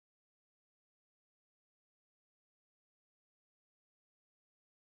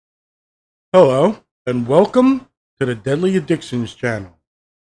Hello, and welcome to the Deadly Addictions channel.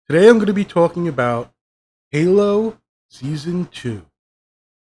 Today I'm going to be talking about Halo Season 2.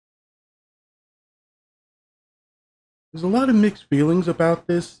 There's a lot of mixed feelings about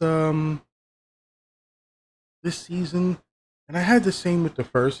this season, and I had the same with the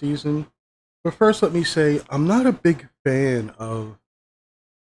first season. But first, let me say I'm not a big fan of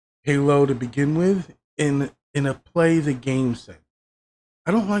Halo to begin with in a play the game sense. I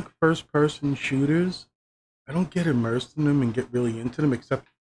don't like first person shooters. I don't get immersed in them and get really into them, except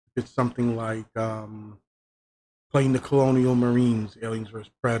if it's something like playing the Colonial Marines, Aliens vs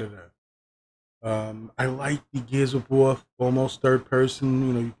Predator. I like the Gears of War, almost third person.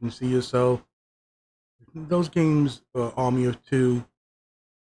 You can see yourself. Those games, Army of Two.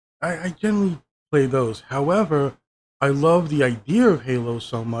 I generally play those. However, I love the idea of Halo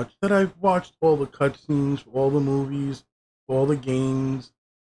so much that I've watched all the cutscenes, all the movies, all the games.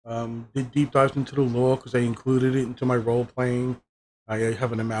 Did deep dives into the lore because I included it into my role playing. I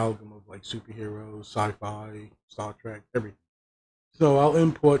have an amalgam of like superheroes, sci-fi, Star Trek, everything. So I'll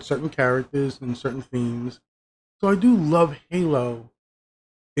import certain characters and certain themes. So I do love Halo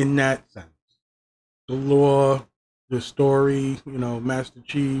in that sense. The lore, the story, Master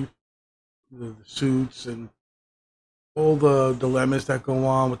Chief, the suits, and all the dilemmas that go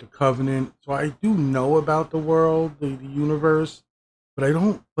on with the Covenant. So I do know about the world, the universe, but I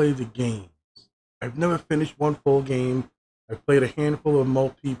don't play the games. I've never finished one full game. I've played a handful of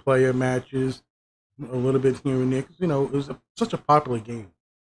multiplayer matches, a little bit here and there, because it was such a popular game.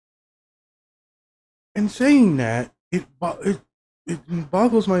 And saying that, it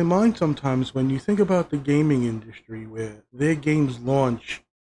boggles my mind sometimes when you think about the gaming industry, where their games launch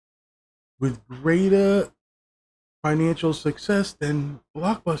with greater financial success than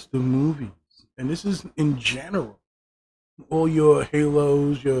blockbuster movies. And this is in general. All your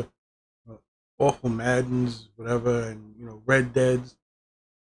Halos, your awful Maddens, whatever, and Red Deads,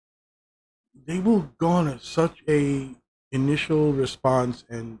 they will garner such a initial response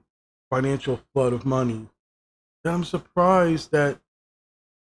and financial flood of money that I'm surprised that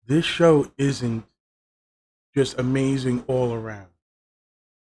this show isn't just amazing all around.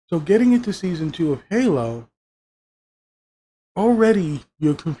 So getting into season 2 of Halo, already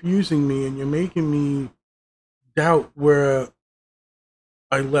you're confusing me and you're making me doubt where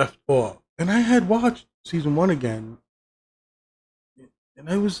I left off. And I had watched season 1 again, and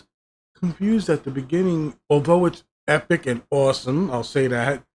I was confused at the beginning, although it's epic and awesome. I'll say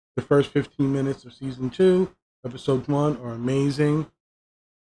that. The first 15 minutes of season 2, episode 1 are amazing.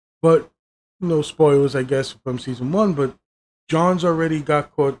 But no spoilers, I guess, from season 1, but John's already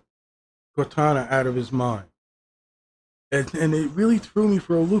got Cortana out of his mind. And it really threw me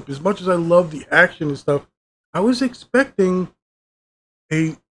for a loop. As much as I love the action and stuff, I was expecting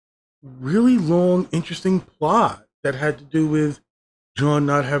a really long, interesting plot that had to do with John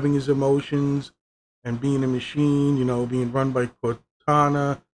not having his emotions and being a machine, being run by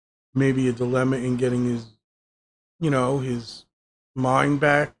Cortana, maybe a dilemma in getting his mind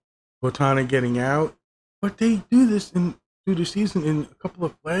back, Cortana getting out. But they do this through the season in a couple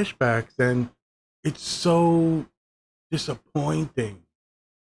of flashbacks, and it's so disappointing.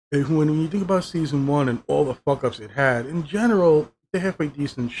 When you think about season 1 and all the fuck ups it had, in general, it's a halfway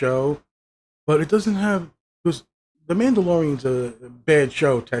decent show, but it doesn't have, because The Mandalorian's a bad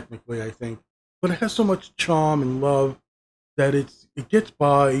show technically, I think, but it has so much charm and love that it gets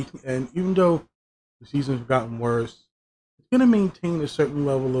by, and even though the seasons have gotten worse, it's going to maintain a certain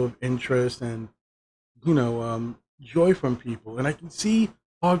level of interest and joy from people. And I can see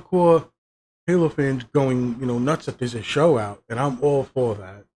hardcore Halo fans going nuts that there's a show out, and I'm all for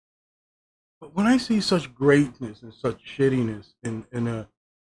that. But when I see such greatness and such shittiness in a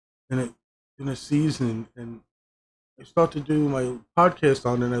in a season, and I start to do my podcast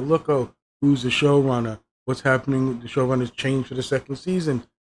on it, and I look, oh, who's the showrunner? What's happening? The showrunner's changed for the second season.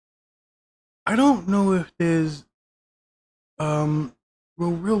 I don't know if there's real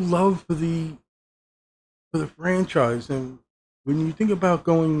love for the franchise. And when you think about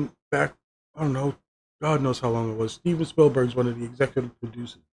going back, I don't know, God knows how long it was. Steven Spielberg's one of the executive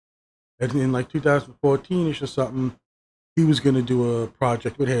producers, and in like 2014ish or something, he was going to do a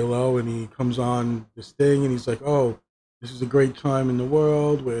project with Halo, and he comes on this thing, and he's like, "Oh, this is a great time in the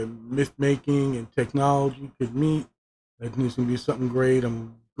world where myth making and technology could meet. I think it's going to be something great.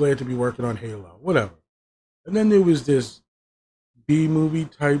 I'm glad to be working on Halo, whatever." And then there was this B movie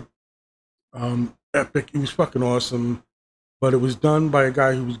type epic. It was fucking awesome, but it was done by a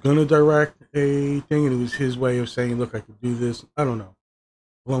guy who was going to direct a thing, and it was his way of saying, "Look, I could do this." I don't know,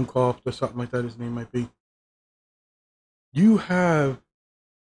 Blumkoff or something like that. His name might be. You have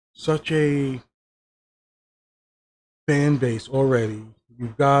such a fan base already.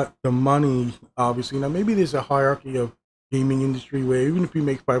 You've got the money, obviously. Now, maybe there's a hierarchy of gaming industry where even if you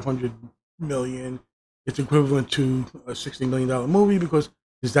make 500 million, it's equivalent to a $60 million movie because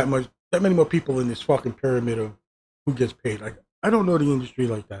there's that many more people in this fucking pyramid of who gets paid. Like, I don't know the industry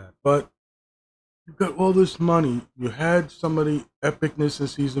like that, but you've got all this money. You had somebody epicness in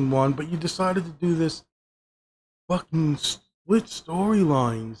season one, but you decided to do this fucking split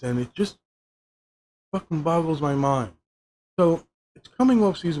storylines, and it just fucking boggles my mind. So it's coming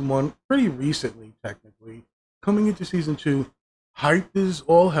off season one pretty recently, technically. Coming into season two, hype is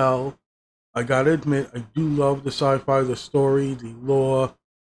all hell. I gotta admit, I do love the sci-fi, the story, the lore,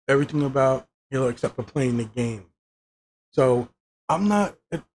 everything about Halo except for playing the game. So I'm not,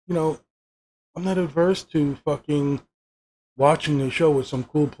 I'm not averse to fucking watching the show with some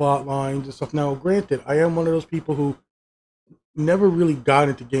cool plot lines and stuff. Now, granted, I am one of those people who never really got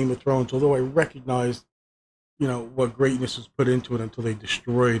into Game of Thrones, although I recognized what greatness was put into it until they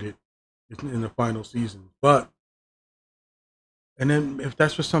destroyed it in the final season. But and then if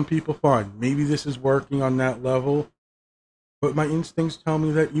that's for some people, fine. Maybe this is working on that level. But my instincts tell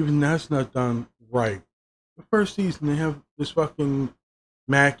me that even that's not done right. The first season they have this fucking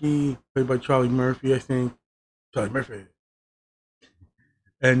Mackie, played by Charlie Murphy, I think. Charlie Murphy.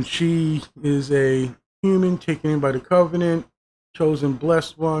 And she is a human taken in by the Covenant, chosen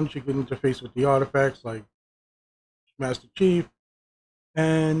blessed one. She can interface with the artifacts like Master Chief.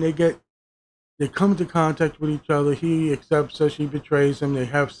 And they come into contact with each other. He accepts her, she betrays him, they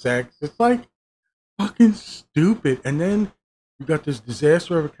have sex. It's like fucking stupid. And then you got this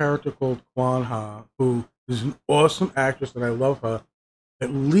disaster of a character called Kwan Ha, who is an awesome actress and I love her.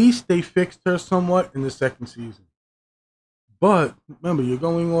 At least they fixed her somewhat in the second season. But remember, you're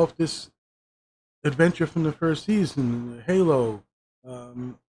going off this adventure from the first season, Halo.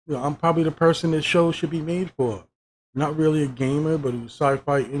 I'm probably the person this show should be made for. Not really a gamer, but who's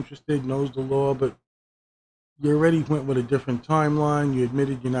sci-fi interested, knows the lore, but you already went with a different timeline. You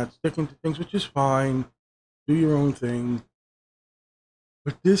admitted you're not sticking to things, which is fine. Do your own thing.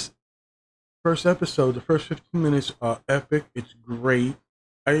 But this first episode, the first 15 minutes are epic. It's great.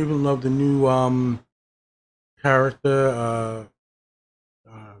 I even love the new character,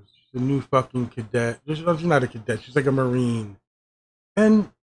 the new fucking cadet. She's not a cadet. She's like a Marine.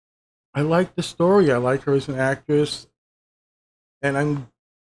 And I like the story. I like her as an actress. And I'm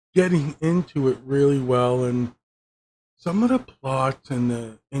getting into it really well. And some of the plots and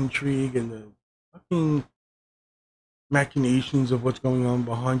the intrigue and the fucking machinations of what's going on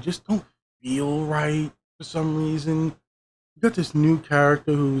behind just don't feel right for some reason. You got this new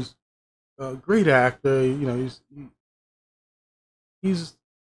character who's a great actor. He's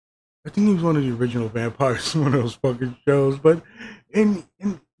I think he was one of the original vampires in one of those fucking shows. But and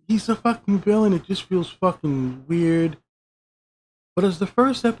he's a fucking villain. It just feels fucking weird. But as the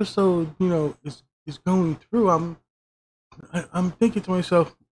first episode, is going through, I'm thinking to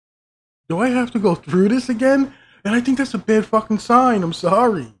myself, do I have to go through this again? And I think that's a bad fucking sign. I'm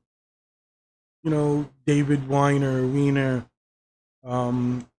sorry. David Wiener.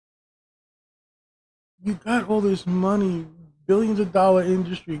 You got all this money, billions of dollar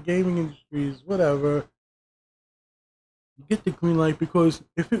industry, gaming industries, whatever. You get the green light because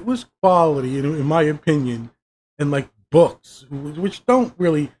if it was quality, in my opinion, and like books, which don't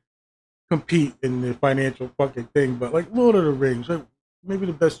really compete in the financial fucking thing, but like Lord of the Rings, like maybe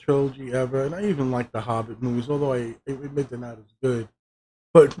the best trilogy ever, and I even like the Hobbit movies, although I admit they're not as good.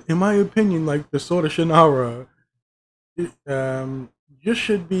 But in my opinion, like the Sword of Shannara, just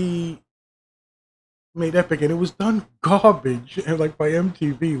should be made epic, and it was done garbage, and like by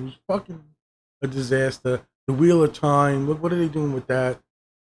MTV, it was fucking a disaster. The Wheel of Time, what are they doing with that?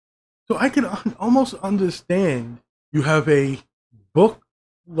 So I can almost understand you have a book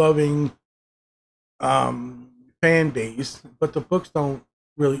loving fan base, but the books don't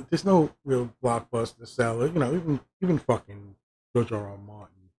really. There's no real blockbuster seller. Even fucking George R. R.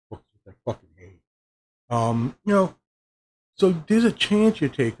 Martin books that I fucking hate. So there's a chance you're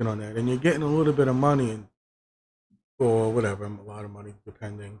taking on that, and you're getting a little bit of money, or whatever, a lot of money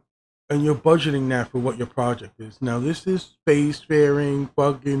depending, and you're budgeting that for what your project is. Now this is spacefaring,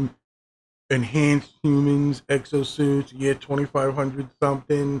 fucking enhanced humans, exosuits, year 2500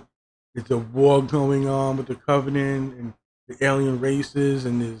 something. It's a war going on with the Covenant and the alien races,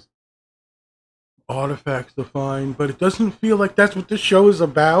 and there's artifacts to find, but it doesn't feel like that's what this show is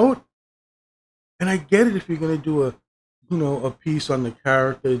about. And I get it if you're gonna do a piece on the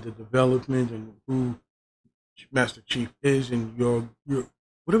character, the development, and who Master Chief is, and your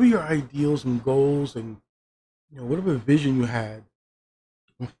whatever your ideals and goals, and whatever vision you had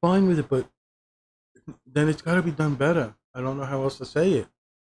I'm fine with it, but then it's got to be done better. I don't know how else to say it.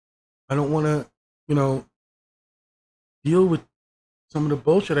 I don't want to, you know, deal with some of the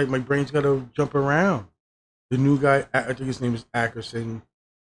bullshit. My brain's got to jump around. The new guy, I think his name is Ackerson,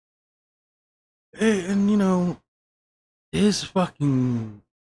 and you know, his fucking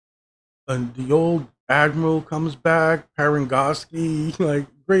the old admiral comes back, Parangoski, like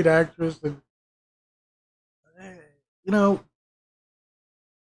great actress, and eh, you know,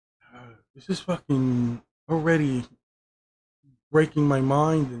 this is fucking already breaking my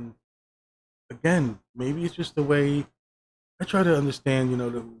mind. And again, maybe it's just the way I try to understand, you know,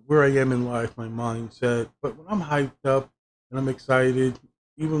 where I am in life, my mindset. But when I'm hyped up and I'm excited,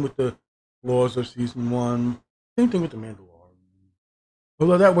 even with the flaws of season one, same thing with the Mandalorian.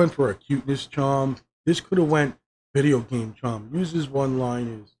 Although that went for a cuteness charm, this could have went video game charm. Uses one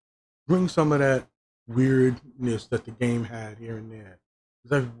liners, bring some of that weirdness that the game had here and there.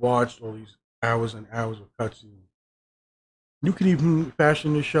 Because I've watched all these hours and hours of cutscenes. You could even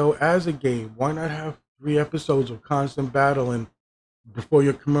fashion the show as a game. Why not have 3 episodes of constant battle and before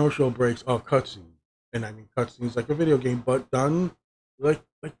your commercial breaks are cutscenes? And I mean cutscenes like a video game, but done like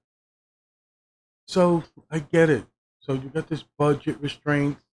so. I get it. So you got this budget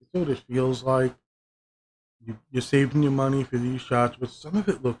restraint. That's what it feels like. You're saving your money for these shots, but some of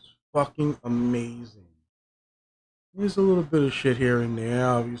it looks fucking amazing. There's a little bit of shit here and there,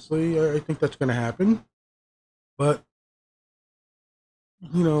 obviously. I think that's going to happen. But,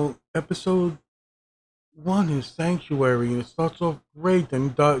 you know, episode 1 is Sanctuary, and it starts off great,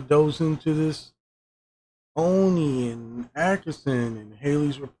 then goes into this Oni and Atkinson and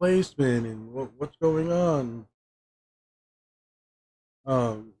Haley's replacement and what's going on.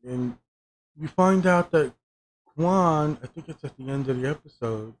 And you find out that Quan, I think it's at the end of the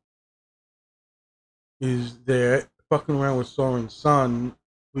episode, is there fucking around with Soren's son,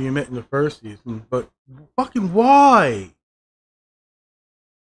 who you met in the first season. But fucking why?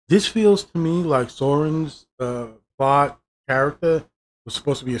 This feels to me like Soren's plot character was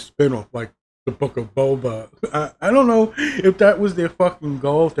supposed to be a spinoff, like the Book of Boba. I don't know if that was their fucking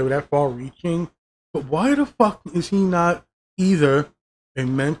goal, if they were that far reaching. But why the fuck is he not either a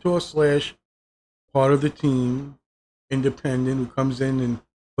mentor slash part of the team, independent, who comes in and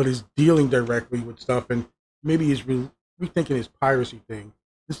but is dealing directly with stuff, and maybe he's rethinking his piracy thing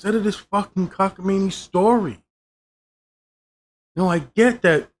instead of this fucking cockamamie story? You know, I get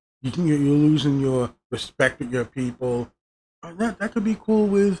that you're losing your respect with your people. That could be cool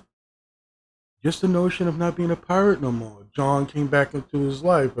with just the notion of not being a pirate no more. John came back into his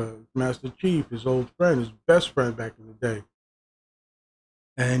life, Master Chief, his old friend, his best friend back in the day.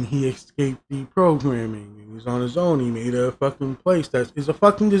 And he escaped the programming, and he's on his own. He made a fucking place that is a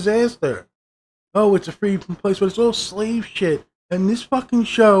fucking disaster. Oh, it's a free place, but it's all slave shit. And this fucking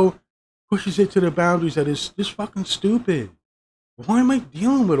show pushes it to the boundaries that is this fucking stupid. Why am I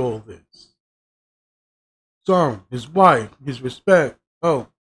dealing with all this? Soren, his wife, his respect. Oh,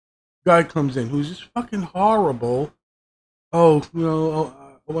 guy comes in who's just fucking horrible. Oh, you know,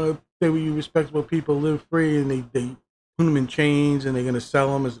 I want to say where you respectable people live free, and they put them in chains, and they're going to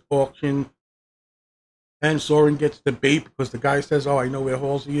sell them as auction. And Soren gets the bait because the guy says, oh, I know where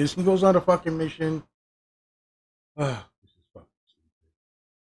Halsey is. He goes on a fucking mission. This is fucking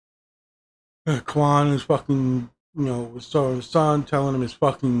stupid. Quan is fucking, you know, with Soren's son telling him his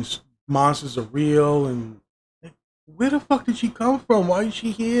fucking monsters are real. And where the fuck did she come from? Why is she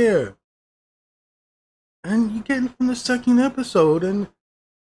here? And you get it from the second episode, and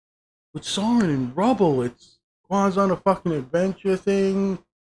with Soren and Rubble, it's Quan's on a fucking adventure thing.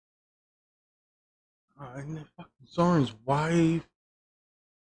 And then fucking Soren's wife.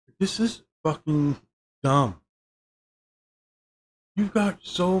 This is fucking dumb. You've got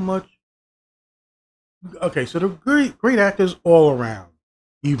so much. Okay, so the great actors all around.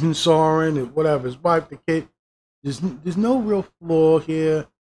 Even Soren and whatever, his wife, the kid. There's no real flaw here,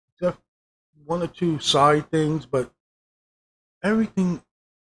 except one or two side things, but everything.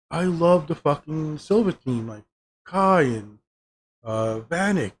 I love the fucking Silver Team, like Kai and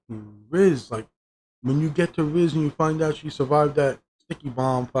Vanek and Riz. Like, when you get to Riz and you find out she survived that sticky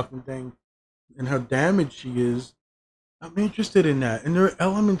bomb fucking thing and how damaged she is, I'm interested in that. And there are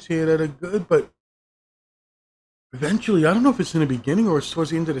elements here that are good, but eventually, I don't know if it's in the beginning or it's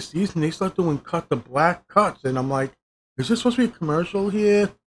towards the end of the season, they start doing cut the black cuts, and I'm like, is this supposed to be a commercial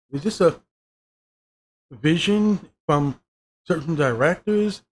here? Is this a vision from certain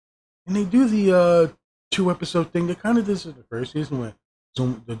directors? And they do the 2-episode thing. They kind of did this in the first season where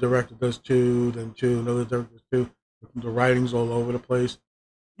the director does 2, then 2, another director does 2. The writing's all over the place.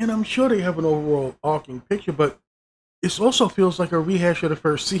 And I'm sure they have an overall arcing picture, but it also feels like a rehash of the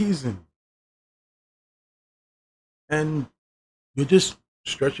first season. And you're just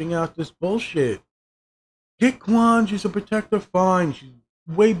stretching out this bullshit. Get Kwan, she's a protector, fine. She's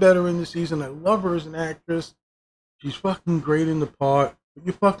way better in the season. I love her as an actress. She's fucking great in the part. But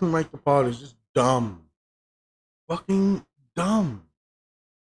you fucking write the part is just dumb. Fucking dumb.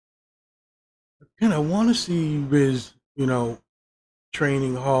 Again, I want to see Riz,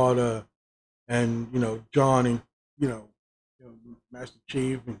 training harder, and John and Master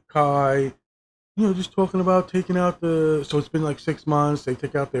Chief and Kai, just talking about taking out the. So it's been like 6 months. They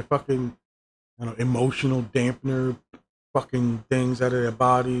take out their fucking, emotional dampener, fucking things out of their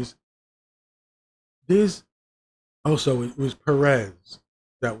bodies. There's also it was Perez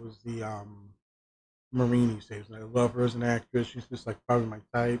that was the Marine he saves. And I love her as an actress. She's just like probably my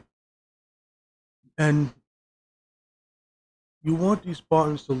type. And you want these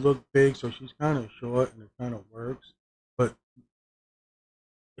Spartans to look big, so she's kind of short and it kind of works. But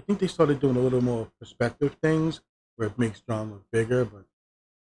I think they started doing a little more perspective things where it makes John look bigger, but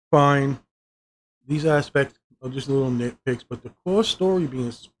fine. These aspects are just little nitpicks, but the core story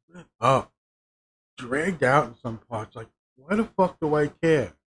being split up, dragged out in some parts, like, why the fuck do I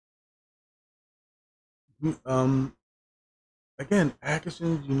care? Again,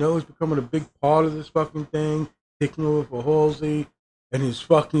 Atkinson, is becoming a big part of this fucking thing, taking over for Halsey, and his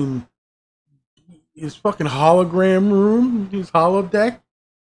fucking hologram room, his holodeck.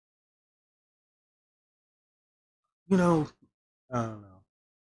 I don't know.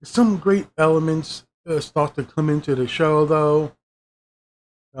 Some great elements start to come into the show, though.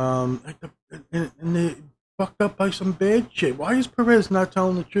 And they fucked up by some bad shit. Why is Perez not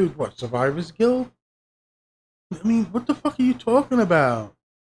telling the truth? What, Survivor's Guild? I mean, what the fuck are you talking about?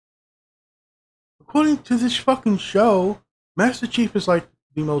 According to this fucking show, Master Chief is like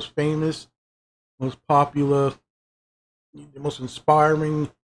the most famous, most popular, the most inspiring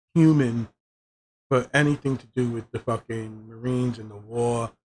human for anything to do with the fucking Marines and the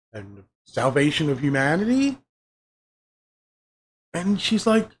war and the salvation of humanity. And she's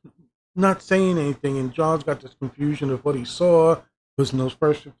like not saying anything, and John's got this confusion of what he saw. Because in those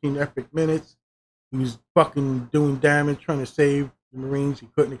first 15 epic minutes, he was fucking doing damage, trying to save the Marines. He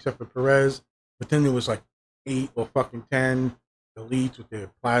couldn't except for Perez. But then there was like 8 or fucking 10 elites with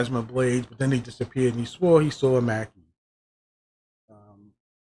their plasma blades, but then they disappeared, and he swore he saw a Mackie.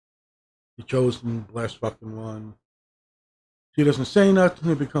 The chosen, blessed fucking one. She doesn't say nothing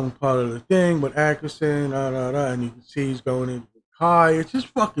to become part of the thing, but Atkinson, and you can see he's going into the Kai. It's just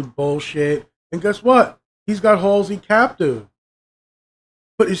fucking bullshit. And guess what? He's got Halsey captive.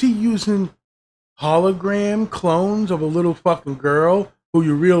 But is he using hologram clones of a little fucking girl who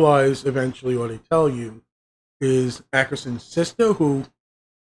you realize eventually, or they tell you, is Atkinson's sister, who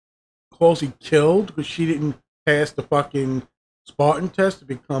Halsey killed because she didn't pass the fucking Spartan test to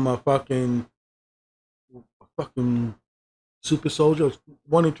become a fucking super soldier.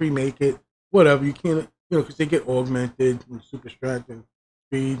 1 in 3 make it. Whatever, you can't, because they get augmented and super strength and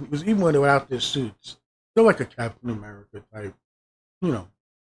speed. Because even when they're without their suits, they're like a Captain America type,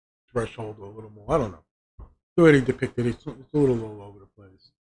 threshold or a little more. I don't know. The way they depicted it, it's a little all over the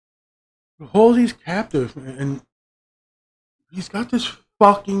place. Halsey's captive, and he's got this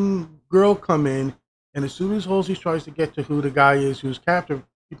fucking girl come in, and as soon as Halsey tries to get to who the guy is who's captive,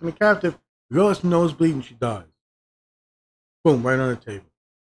 keeping the captive, the girl has nose bleeding, she dies. Boom, right on the table.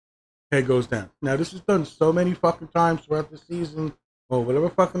 Head goes down. Now, this is done so many fucking times throughout the season, or whatever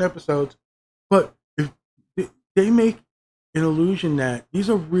fucking episodes, but if they make an illusion that these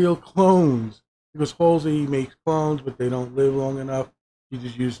are real clones, because Halsey makes clones, but they don't live long enough. She's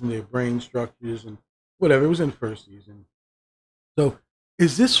just using their brain structures and whatever. It was in the first season. So,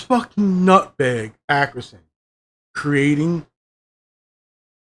 is this fucking nutbag Atkinson creating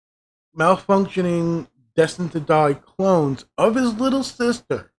malfunctioning, destined to die clones of his little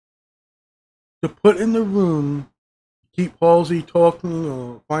sister to put in the room, keep Halsey talking,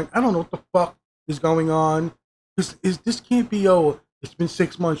 or find, I don't know what the fuck is going on? This can't be, it's been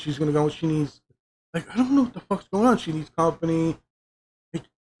 6 months, she's gonna go, she needs, I don't know what the fuck's going on. She needs company. Like,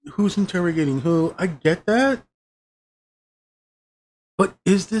 who's interrogating who? I get that. But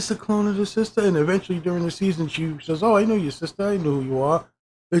is this a clone of the sister? And eventually during the season, she says, I know your sister. I know who you are.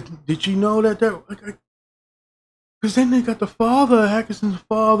 Did she know that? Because then they got the father, Atkinson's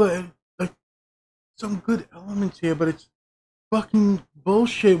father, and like some good elements here, but it's fucking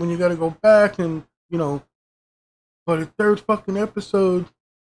bullshit when you gotta go back and, for the 3rd fucking episode,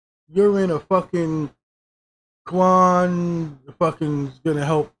 you're in a fucking Kwan fucking gonna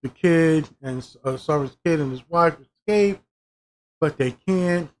help the kid and Summer's kid and his wife escape, but they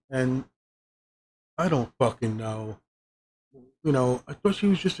can't, and I don't fucking know. I thought she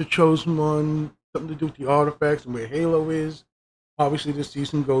was just a chosen one, something to do with the artifacts and where Halo is. Obviously, this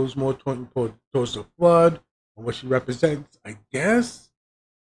season goes more towards the flood and what she represents, I guess.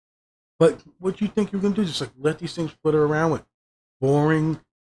 But what do you think you're gonna do? Just like let these things flitter around with boring,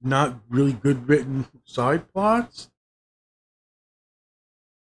 not really good written side plots?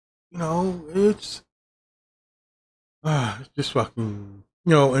 It's it's just fucking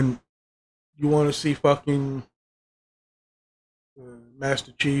and you want to see fucking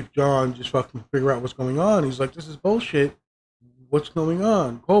Master Chief John just fucking figure out what's going on. He's like, this is bullshit. What's going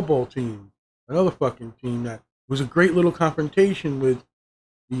on? Cobalt team, another fucking team that was a great little confrontation with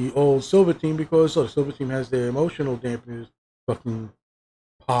the old Silver team because the Silver team has their emotional dampeners, fucking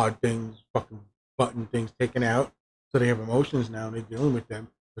pod things, fucking button things taken out, so they have emotions now and they're dealing with them.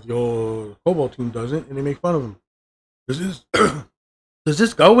 But the old Cobalt team doesn't, and they make fun of them. Does this does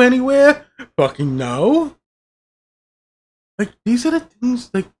this go anywhere? Fucking no. Like these are the things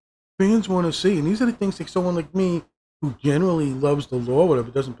like fans want to see, and these are the things like someone like me who generally loves the lore, whatever,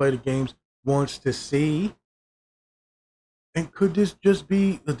 doesn't play the games, wants to see. And could this just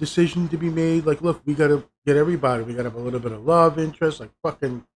be a decision to be made? Like, look, we gotta get everybody. We gotta have a little bit of love interest, like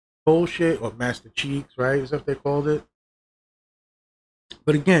fucking bullshit, or Master Cheeks, right? Is that what they called it?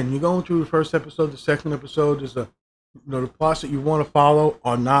 But again, you're going through the first episode, the second episode is the plots that you want to follow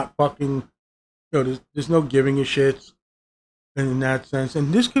are not fucking, there's no giving a shit in that sense.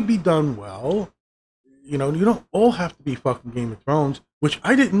 And this could be done well. You don't all have to be fucking Game of Thrones, which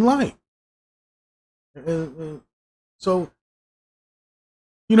I didn't like. So,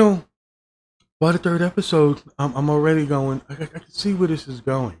 by the third episode, I'm already going, I can see where this is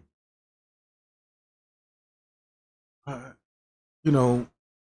going.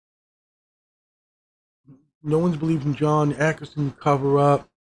 No one's believing John. The actors didn't cover up.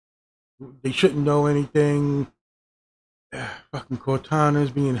 They shouldn't know anything. Fucking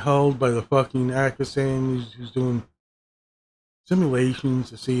Cortana's being held by the fucking actress saying who's doing simulations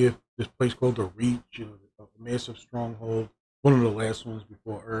to see if this place called the Reach, a massive stronghold, one of the last ones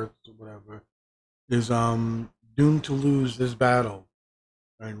before Earth or whatever, is doomed to lose this battle.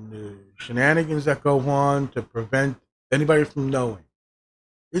 And the shenanigans that go on to prevent anybody from knowing.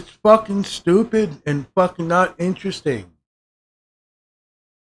 It's fucking stupid and fucking not interesting.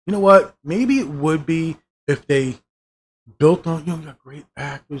 You know what? Maybe it would be if they built on, you got great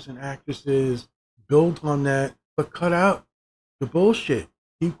actors and actresses, build on that, but cut out the bullshit.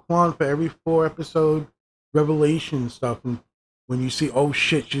 Keep Quan for every 4 episode revelation stuff. And when you see, oh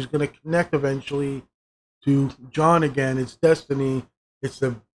shit, she's going to connect eventually to John again, it's destiny, it's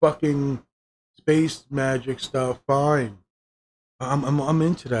the fucking space magic stuff, fine. I'm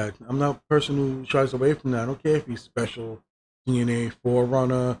into that. I'm not a person who shies away from that. I don't care if he's special DNA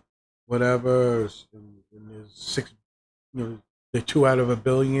forerunner, whatever. And there's 6, they're 2 out of a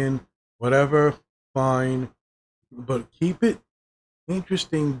billion, whatever. Fine, but keep it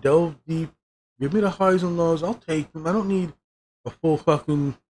interesting. Delve deep. Give me the highs and lows. I'll take them. I don't need a full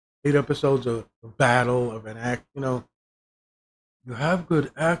fucking 8 episodes of a battle of an act. You have good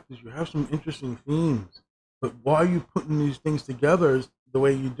actors. You have some interesting themes. But why are you putting these things together the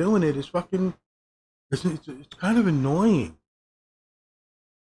way you're doing it is fucking, it's kind of annoying.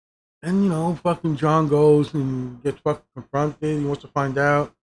 And, fucking John goes and gets fucking confronted. He wants to find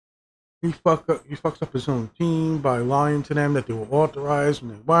out. He fucks up his own team by lying to them that they were authorized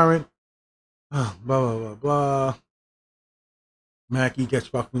when they weren't. Blah, blah, blah, blah. Mackie gets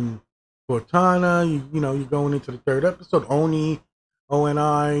fucking Cortana. You're going into the 3rd episode.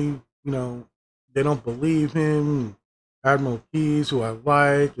 ONI, they don't believe him. Admiral Keys, who I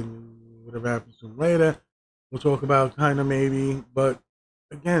like, and whatever happens to him later, we'll talk about kind of maybe. But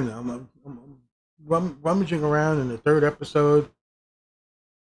again, I'm rummaging around in the 3rd episode,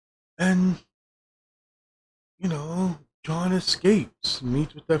 and John escapes,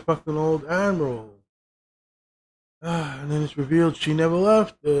 meets with that fucking old admiral, and then it's revealed she never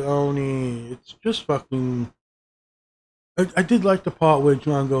left Oni. It's just fucking. I did like the part where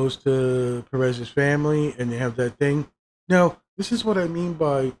John goes to Perez's family and they have that thing. Now, this is what I mean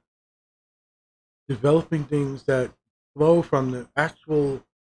by developing things that flow from the actual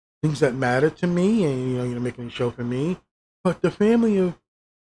things that matter to me, and you're making a show for me. But the family of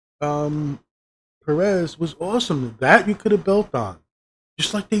Perez was awesome. That you could have built on,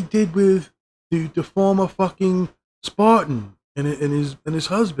 just like they did with the former fucking Spartan and his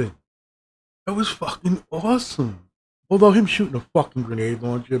husband. That was fucking awesome. Although him shooting a fucking grenade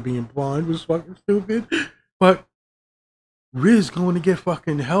launcher being blind was fucking stupid. But Riz going to get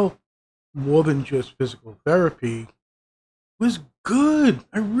fucking help more than just physical therapy was good.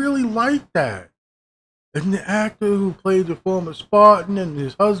 I really liked that. And the actor who played the former Spartan and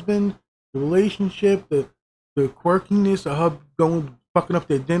his husband, the relationship, the quirkiness of her going fucking up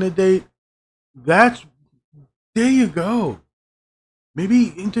their dinner date. That's there you go.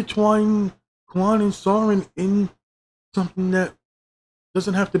 Maybe intertwine Kwan and Soren in something that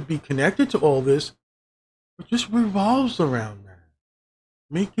doesn't have to be connected to all this, but just revolves around that.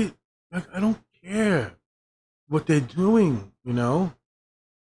 Make it like I don't care what they're doing, you know?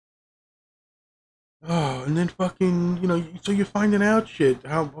 Oh, and then fucking, so you're finding out shit,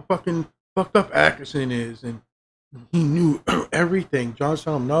 how fucking fucked up Atkinson is, and he knew everything. John's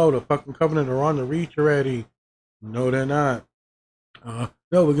telling him, no, the fucking Covenant are on the Reach already. No, they're not.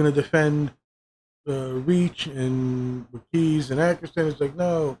 No, we're gonna defend Reach and the Keys and Atkinson. It's like,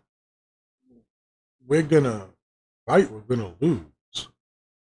 no, we're gonna fight, we're gonna lose.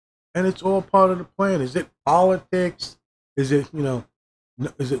 And it's all part of the plan. Is it politics? Is it,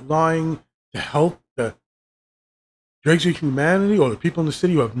 is it lying to help the dregs of humanity or the people in the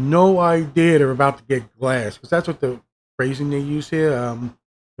city who have no idea they're about to get glass? Because that's what the phrasing they use here.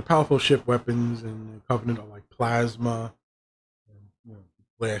 The powerful ship weapons and the Covenant are like plasma, and,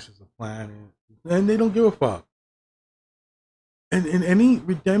 glass is a planet, and they don't give a fuck. And any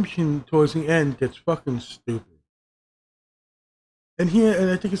redemption towards the end gets fucking stupid. And here, and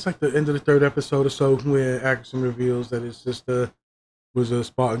I think it's like the end of the third episode or so, where Atkinson reveals that his sister was a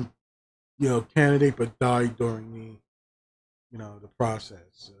Spartan, candidate, but died during the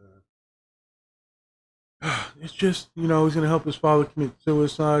process. It's just, he's gonna help his father commit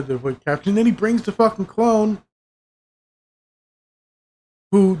suicide to avoid capture, and then he brings the fucking clone,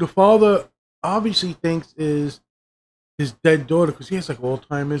 who the father obviously thinks is his dead daughter, because he has like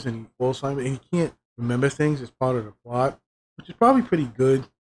Alzheimer's and he can't remember things as part of the plot, which is probably pretty good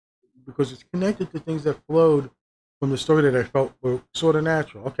because it's connected to things that flowed from the story that I felt were sort of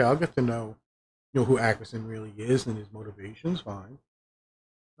natural. Okay, I'll get to know, who Atkinson really is and his motivations. Fine.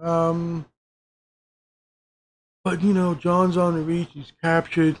 But John's on the Reach. He's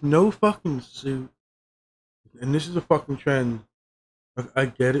captured. No fucking suit. And this is a fucking trend. I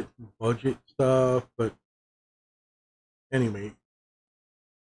get it, budget stuff, but anyway,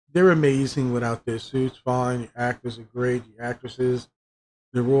 they're amazing without their suits. Fine, the actors are great. The actresses,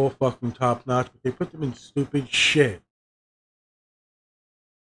 they're all fucking top notch, but they put them in stupid shit.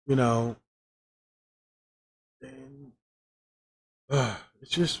 And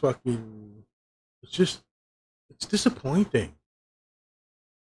it's just fucking. It's disappointing.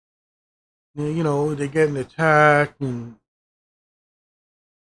 They get an attack, and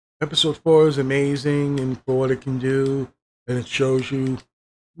episode 4 is amazing and for what it can do, and it shows you,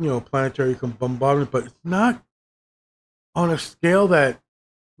 planetary bombardment, but it's not on a scale that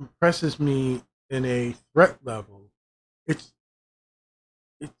impresses me in a threat level. It's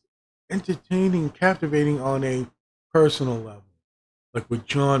entertaining, captivating on a personal level, like with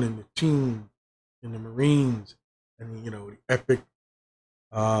John and the team and the Marines, and the epic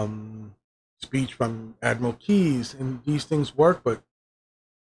speech from Admiral Keyes, and these things work, but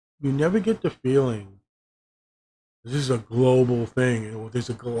you never get the feeling this is a global thing, or there's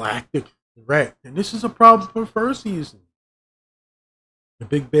a galactic threat, and this is a problem for first season. The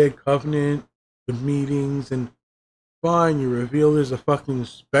big bad Covenant, the meetings, and fine, you reveal there's a fucking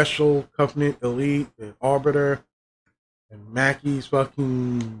special Covenant elite, the Arbiter, and Mackey's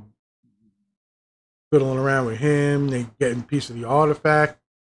fucking fiddling around with him. They get a piece of the artifact,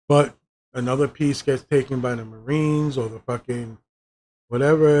 but another piece gets taken by the Marines or the fucking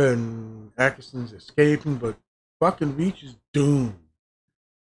whatever, and Atkinson's escaping, but fucking Reach is doomed.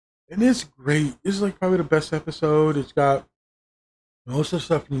 And it's great. This is like probably the best episode. It's got most of the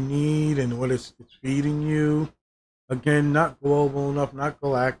stuff you need and what it's feeding you. Again, not global enough, not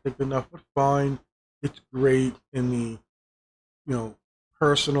galactic enough, but fine. It's great in the,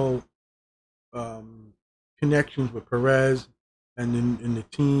 personal connections with Perez and in the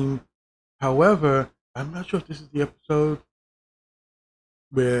team. However, I'm not sure if this is the episode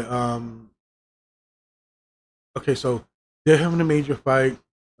where okay, so they're having a major fight.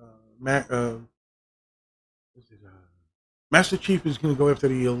 Master Chief is going to go after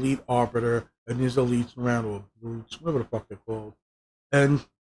the elite Arbiter and his elites around, or brutes, whatever the fuck they're called. And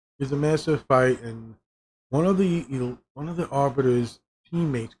there's a massive fight, and one of the Arbiter's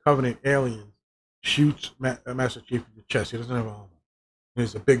teammates, Covenant aliens, shoots Master Chief in the chest. He doesn't have armor.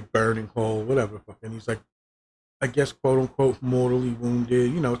 There's a big burning hole, whatever. And he's like, I guess, quote unquote, mortally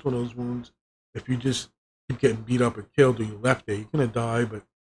wounded. It's one of those wounds. If you just keep getting beat up and killed or you left there, you're gonna die, but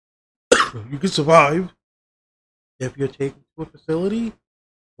you can survive if you're taken to a facility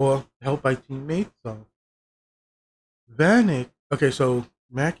or helped by teammates. So Vanek, okay, so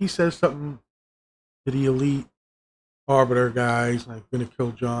Mackie says something to the elite arbiter guys, like, gonna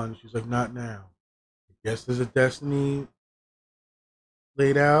kill John. She's like, not now. I guess there's a destiny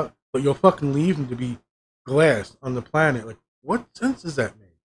laid out, but you'll fucking leave him to be glass on the planet. Like, what sense does that make?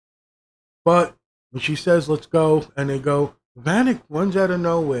 But when she says, let's go, and they go, Vanek runs out of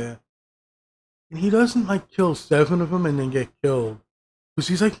nowhere, and he doesn't, like, kill 7 of them and then get killed. Because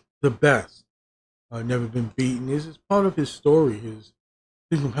he's, like, the best. Never been beaten. This is part of his story, his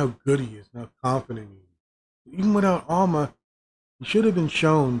thinking of how good he is and how confident he is. Even without armor, he should have been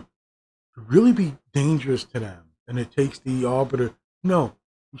shown to really be dangerous to them. And it takes the Arbiter. No,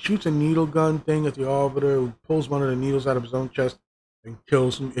 he shoots a needle gun thing at the Arbiter, who pulls one of the needles out of his own chest and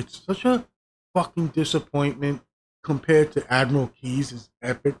kills him. It's such a fucking disappointment compared to Admiral Keyes'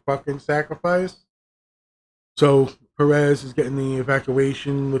 epic fucking sacrifice. So Perez is getting the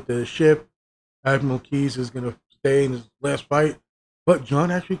evacuation with the ship. Admiral Keyes is going to stay in his last fight. But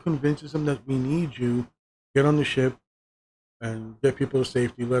John actually convinces him that we need you. Get on the ship and get people to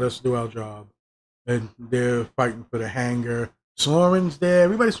safety. Let us do our job. And they're fighting for the hangar. Soren's there.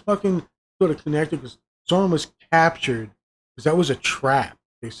 Everybody's fucking sort of connected because Soren was captured because that was a trap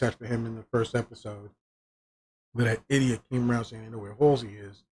they set for him in the first episode. But that idiot came around saying they know where Halsey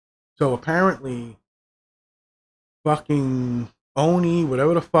is. So apparently, fucking Oni,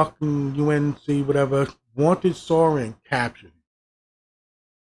 whatever the fucking UNC, whatever, wanted Soren captured.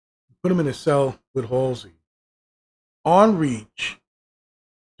 Put him in a cell with Halsey. On reach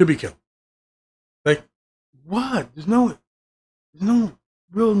to be killed. Like, what? There's no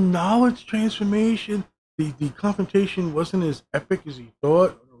real knowledge transformation. The confrontation wasn't as epic as he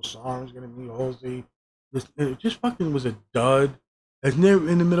thought. Soren's gonna meet Halsey. It just fucking was a dud. And they're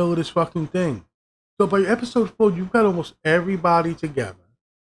in the middle of this fucking thing. So by episode 4, you've got almost everybody together.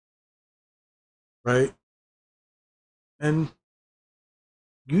 Right? And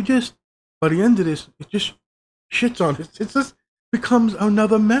you just, by the end of this, it just shits on it. It just becomes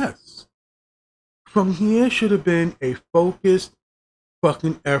another mess. From here should have been a focused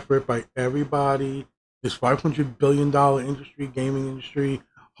fucking effort by everybody. This $500 billion industry, gaming industry,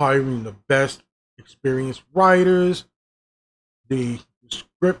 hiring the best experienced writers, the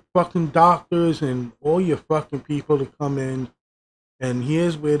script fucking doctors, and all your fucking people to come in. And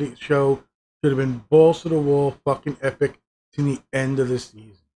here's where the show should have been balls to the wall, fucking epic to the end of the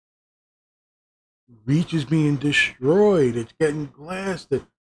season. Reach is being destroyed. It's getting glassed.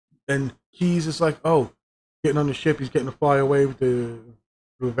 And Keyes is like, oh, getting on the ship. He's getting to fly away to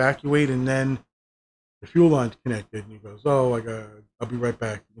evacuate. And then the fuel line's connected. And he goes, oh, I'll be right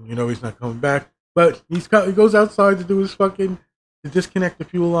back. And you know he's not coming back. But he goes outside to do his fucking, to disconnect the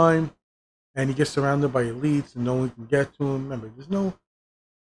fuel line. And he gets surrounded by elites and no one can get to him. Remember,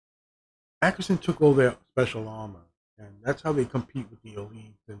 Ackerson took all their special armor. And that's how they compete with the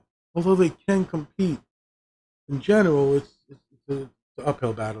elites. And although they can compete, in general, it's an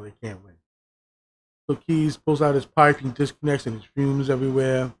uphill battle. They can't win. So Keyes pulls out his pipe, he disconnects, and there's fumes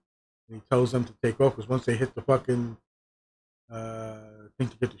everywhere. And he tells them to take off because once they hit the fucking thing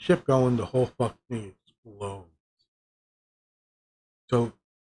to get the ship going, the whole fucking thing explodes. So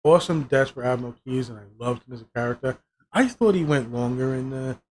awesome death for Admiral Keyes, and I loved him as a character. I thought he went longer in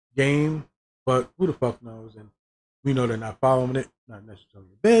the game, but who the fuck knows? And we know they're not following it. Not necessarily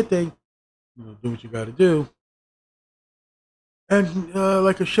a bad thing. You know, do what you got to do. And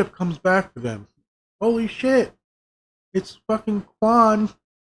like a ship comes back for them. Holy shit! It's fucking Quan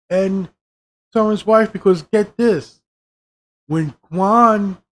and Soren's wife. Because get this, when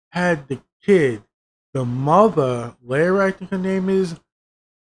Quan had the kid, the mother, Lara, I think her name is,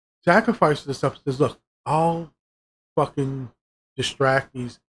 sacrificed herself. Says, "Look, I'll fucking distract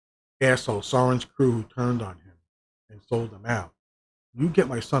these assholes, Soren's crew, who turned on him and sold him out. You get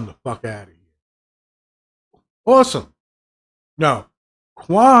my son the fuck out of here." Awesome. No,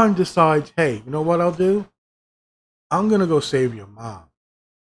 Quan decides, hey, you know what I'll do? I'm going to go save your mom.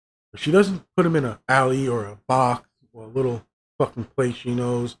 But she doesn't put him in an alley or a box or a little fucking place she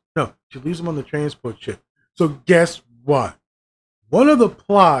knows. No, she leaves him on the transport ship. So guess what? One of the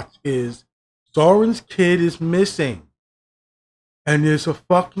plots is Soren's kid is missing. And there's a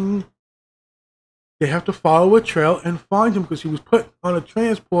fucking... They have to follow a trail and find him because he was put on a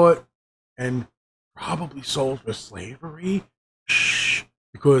transport and probably sold for slavery. Shh.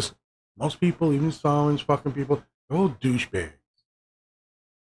 Because most people, even Soren's fucking people, they're all douchebags.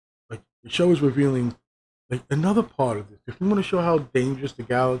 Like, the show is revealing, like, another part of this. If you want to show how dangerous the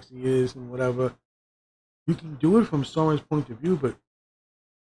galaxy is and whatever, you can do it from Soren's point of view, but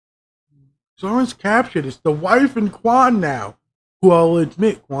Soren's captured. It's the wife and Quan now, who I'll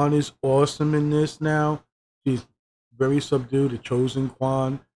admit, Quan is awesome in this now. She's very subdued, a chosen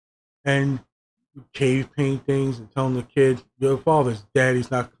Quan. And cave paintings and telling the kid your father's dead,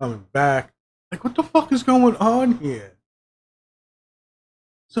 he's not coming back. Like, what the fuck is going on here?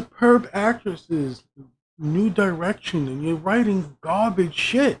 Superb actresses, new direction, and you're writing garbage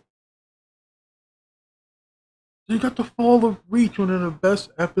shit. So you got the Fall of Reach, one of the best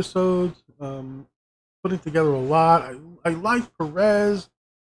episodes. Putting together a lot. I like Perez.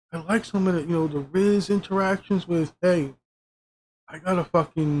 I like some of the Riz interactions with, hey, I gotta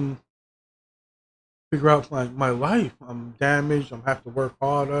fucking figure out my life. I'm damaged. I'm have to work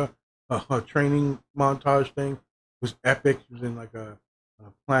harder. Her training montage thing was epic. She was in like a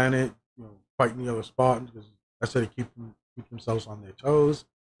planet, fighting the other Spartans because I said to keep themselves on their toes.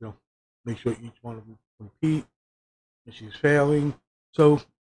 Make sure each one of them compete. And she's failing. So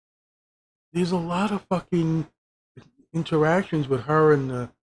there's a lot of fucking interactions with her and the.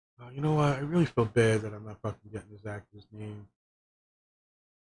 I really feel bad that I'm not fucking getting this actor's name.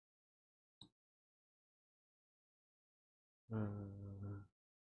 Uh,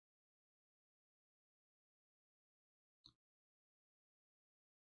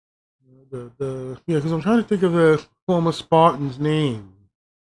 because I'm trying to think of the former Spartan's name,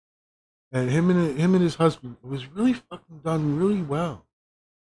 and him and his husband. It was really fucking done really well.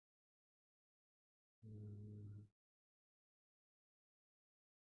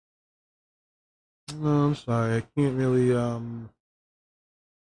 No, I'm sorry, I can't really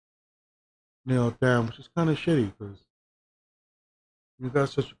nail it down, which is kind of shitty because you got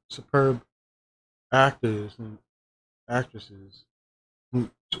such superb actors and actresses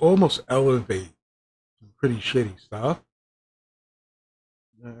who almost elevate some pretty shitty stuff.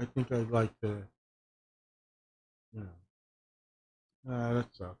 I think I'd like to, you that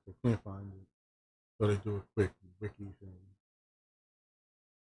sucks. I can't find it, so they do a quick wiki thing.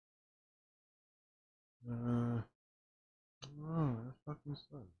 Oh, that fucking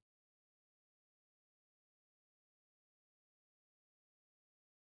sucks.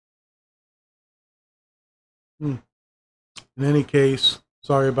 Hmm. In any case,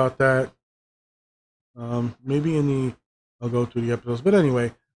 sorry about that. Maybe I'll go through the episodes. But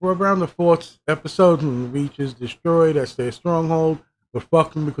anyway, we're around the fourth episode and Reach is destroyed. That's their stronghold. We're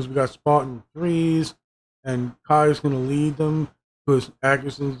fucking because we got Spartan 3s and Kai's going to lead them because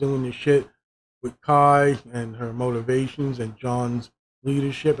Agnerson's doing the shit with Kai and her motivations and John's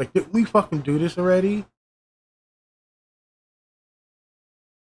leadership. Like, did we fucking do this already?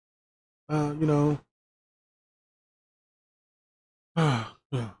 Uh, you know,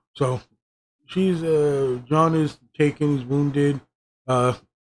 so John is taken, he's wounded. Uh,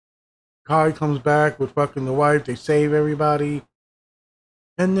 Kai comes back with fucking the wife. They save everybody.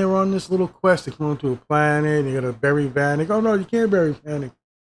 And they're on this little quest. They come to a planet. They gotta bury Vanek. Oh no, you can't bury Vanek.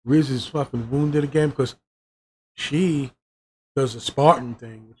 Riz is fucking wounded again because she does a Spartan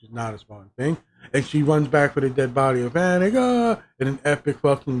thing, which is not a Spartan thing. And she runs back for the dead body of Vanek. In an epic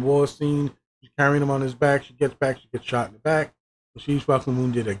fucking war scene. She's carrying him on his back. She gets back. She gets shot in the back. So she's fucking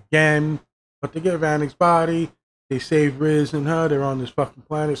wounded again. But they get Vanek's body. They save Riz and her. They're on this fucking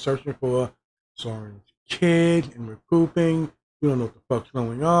planet searching for Soren's kid and recouping. We don't know what the fuck's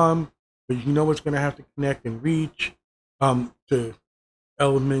going on. But you know what's going to have to connect and reach to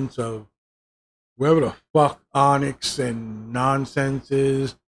elements of wherever the fuck Onyx and nonsense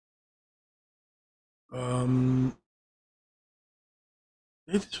is.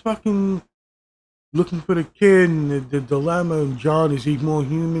 It's fucking looking for the kid and the dilemma of John. Is he more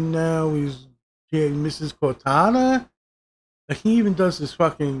human now? He's Mrs. Cortana. Like, he even does this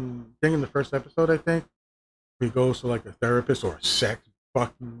fucking thing in the first episode, I think. He goes to like a therapist or a sex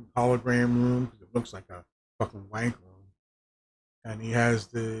fucking hologram room because it looks like a fucking wank room. And he has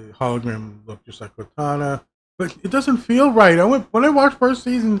the hologram look just like Cortana. But it doesn't feel right. When I watched first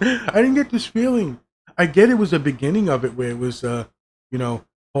season, I didn't get this feeling. I get it was the beginning of it where it was,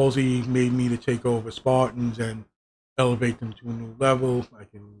 Halsey made me to take over Spartans and elevate them to a new level.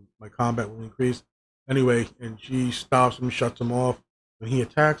 My combat will increase. Anyway, and she stops him, shuts him off when he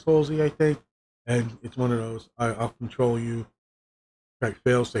attacks Halsey, I think. And it's one of those, I'll control you type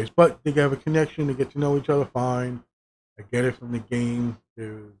fail safes. But they have a connection, they get to know each other fine. I get it from the game.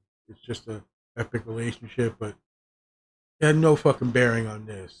 It's just a epic relationship, but it had no fucking bearing on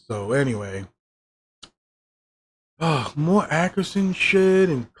this. So anyway, more Ackerson shit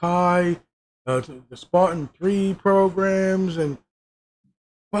and Kai, the Spartan 3 programs and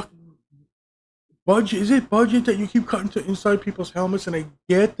fucking budget. Is it budget that you keep cutting to inside people's helmets? And I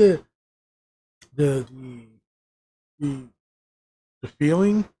get the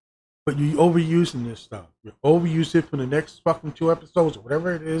feeling, but you overusing this stuff. You overuse it for the next fucking 2 episodes or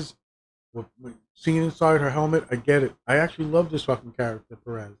whatever it is. With seeing inside her helmet, I get it. I actually love this fucking character,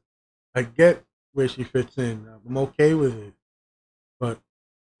 Perez. I get where she fits in. I'm okay with it, but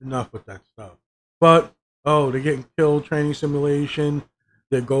enough with that stuff. But oh, they're getting killed. Training simulation.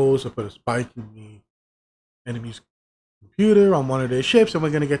 Their goal is to put a spike in the enemy's computer on one of their ships, and we're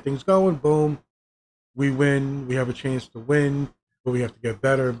gonna get things going. Boom, we win. We have a chance to win, but we have to get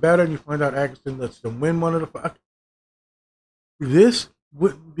better and better. And you find out Atkinson lets them win one of the fuck. This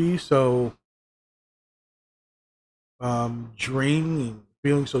wouldn't be so draining,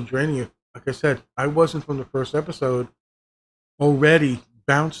 feeling so draining. If, like I said, I wasn't from the first episode already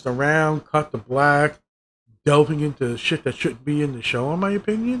bounced around, cut the black, delving into shit that shouldn't be in the show, in my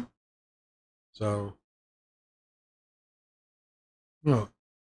opinion. So, you know,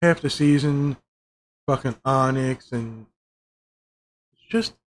 half the season, fucking Onyx, and it's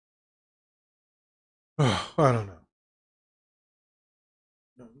just, I don't know.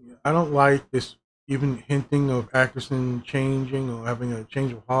 I don't like this even hinting of Atkinson changing or having a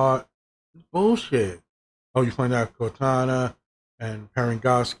change of heart. It's bullshit. Oh, you find out Cortana and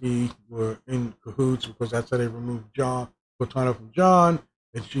Parangoski were in cahoots because that's how they removed Cortana from John,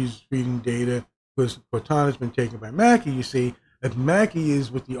 and she's feeding data because Cortana's been taken by Mackie, you see. If Mackie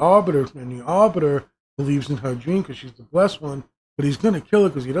is with the Arbiter, and the Arbiter believes in her dream because she's the blessed one, but he's going to kill her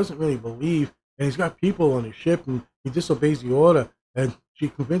because he doesn't really believe, and he's got people on his ship, and he disobeys the order, and she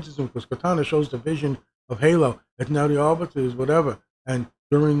convinces him because Cortana shows the vision of Halo, and now the Arbiter is whatever, and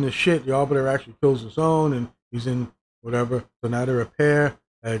during the shit, the Arbiter actually kills his own, and he's in whatever. So now they're a pair,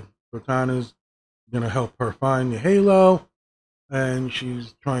 and Cortana's gonna help her find the Halo, and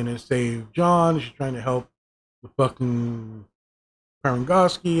she's trying to save John. She's trying to help the fucking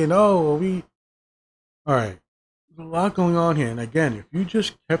Parangoski, and all right. There's a lot going on here, and again, if you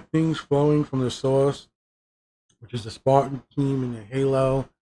just kept things flowing from the source, which is the Spartan team and the Halo,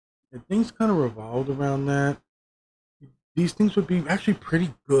 and things kind of revolved around that, these things would be actually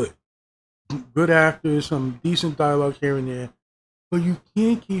pretty good. Good actors, some decent dialogue here and there, but you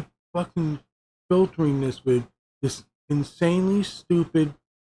can't keep fucking filtering this with this insanely stupid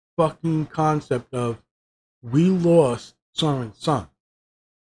fucking concept of we lost Soren's son.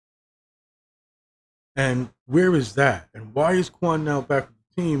 And where is that? And why is Quan now back with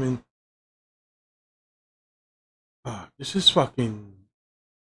the team? And this is fucking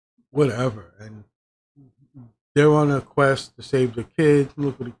whatever. And they're on a quest to save the kid.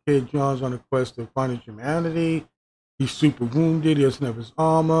 Look at the kid. John's on a quest to find his humanity. He's super wounded. He doesn't have his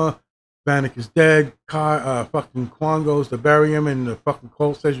armor. Vanek is dead. Fucking Quan goes to bury him, and the fucking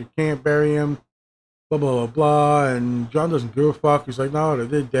cult says you can't bury him. Blah, blah, blah, blah. And John doesn't give a fuck. He's like, no,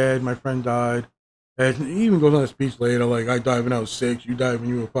 they're dead. My friend died. And he even goes on a speech later, like, I died when I was 6. You died when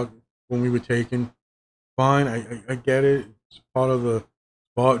you were fucking, when we were taken. Fine, I get it. It's part of the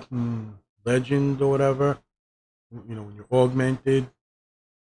Spartan legend or whatever. You know, when you're augmented.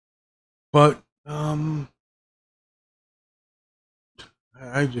 But, I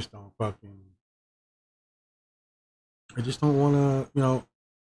just don't I just don't want to, you know,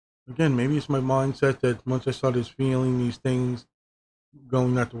 again, maybe it's my mindset that once I started feeling these things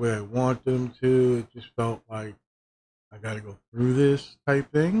going not the way I want them to, it just felt like I got to go through this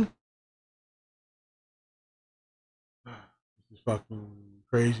type thing. This is fucking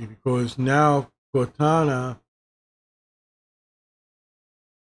crazy because now Cortana,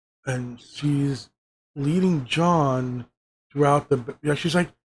 and she's leading John throughout she's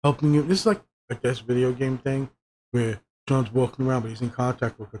like helping him. This is like, I guess, video game thing where John's walking around, but he's in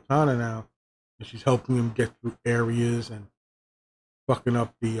contact with Cortana now, and she's helping him get through areas and fucking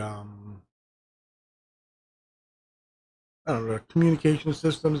up the I don't know, communication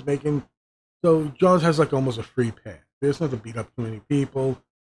systems, making so Jones has like almost a free pass. There's not to beat up too many people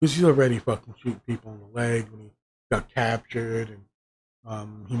because he's already fucking shooting people in the leg when he got captured, and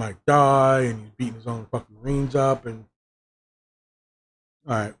he might die, and he's beating his own fucking Marines up, and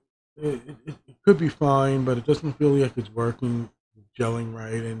all right, it could be fine, but it doesn't feel like it's working, gelling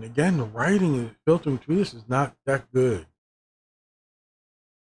right. And again, the writing and filtering through this is not that good.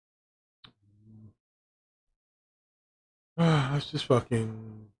 It's just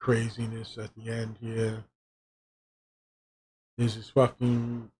fucking craziness at the end here. There's this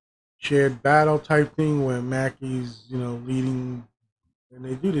fucking shared battle type thing where Mackey's, you know, leading, and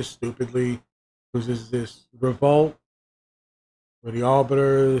they do this stupidly because there's this revolt where the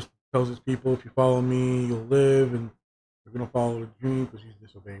Arbiter tells his people, if you follow me, you'll live, and they're gonna follow the dream because he's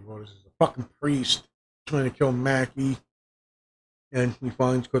disobeying orders. There's a fucking priest trying to kill Mackie, and he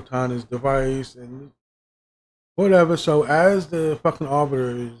finds Cortana's device, and whatever. So as the fucking Arbiter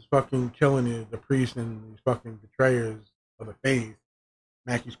is fucking killing the priest and these fucking betrayers of the faith,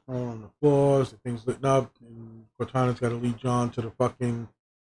 Mackie's crawling on the floors, the thing's lit up, and Cortana's got to lead John to the fucking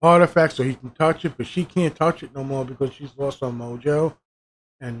artifact so he can touch it, but she can't touch it no more because she's lost her mojo,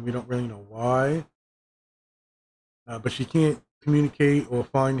 and we don't really know why. But she can't communicate or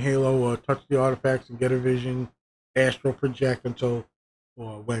find Halo or touch the artifacts and get a vision, astral project until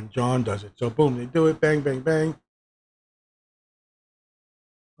or when John does it. So boom, they do it, bang, bang, bang.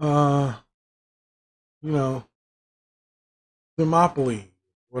 Uh, you know, Thermopylae,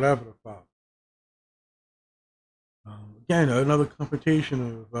 whatever the fuck. Again, another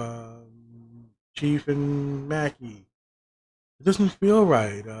confrontation of Chief and Mackie. It doesn't feel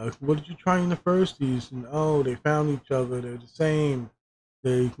right. What did you try in the first season? Oh, they found each other. They're the same.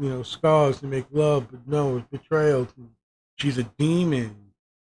 They, scars to make love, but no, it's betrayal. She's a demon,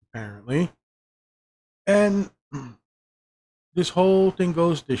 apparently. And this whole thing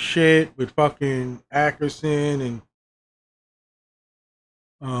goes to shit with fucking Ackerson and,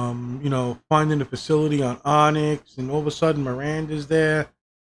 finding the facility on Onyx. And all of a sudden, Miranda's there,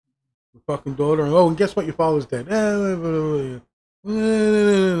 the fucking daughter. And, oh, and guess what? Your father's dead. Don't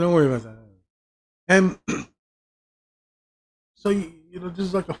worry about that. And so, this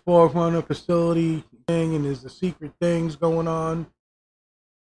is like a Forerunner facility thing, and there's the secret things going on.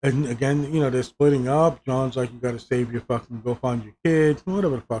 And again, they're splitting up. John's like, you got to save your fucking, go find your kids,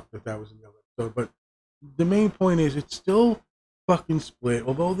 whatever the fuck that was in the other episode. But the main point is, it's still fucking split.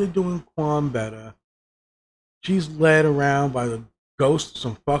 Although they're doing Quan better, she's led around by the ghost of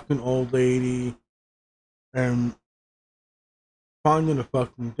some fucking old lady, and finding a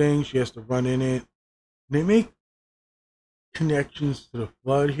fucking thing, she has to run in it. And they make connections to the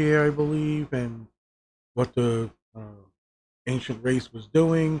flood here, I believe, and what the ancient race was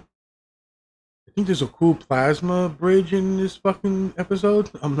doing. I think there's a cool plasma bridge in this fucking episode.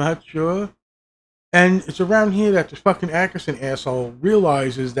 I'm not sure. And it's around here that the fucking Ackerson asshole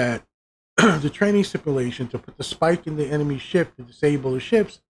realizes that the training stipulation to put the spike in the enemy ship to disable the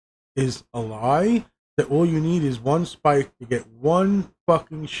ships is a lie. That all you need is one spike to get one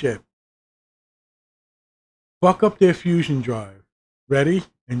fucking ship. Fuck up their fusion drive. Ready?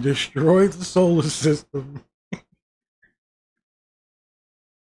 And destroy the solar system.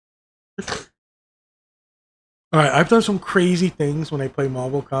 Alright, I've done some crazy things when I play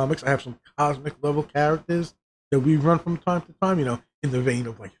Marvel Comics. I have some cosmic level characters that we run from time to time, in the vein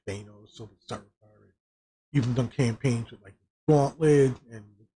of like Thanos, Silver Surfer, even done campaigns with like the Gauntlet and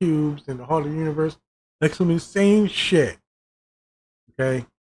the Cubes and the Heart of the Universe. Like some insane shit. Okay?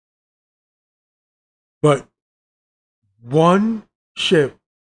 But one ship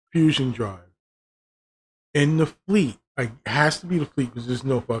fusion drive in the fleet, like, it has to be the fleet because there's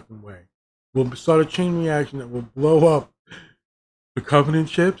no fucking way, will start a chain reaction that will blow up the Covenant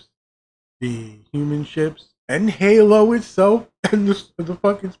ships, the human ships, and Halo itself, and the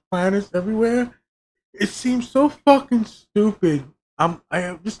fucking planets everywhere. It seems so fucking stupid.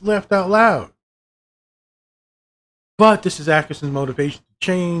 I just laughed out loud. But this is Ackerson's motivation to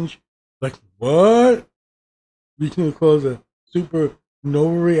change. Like, what? You can cause a supernova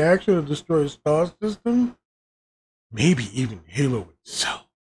reaction to destroy a star system? Maybe even Halo itself.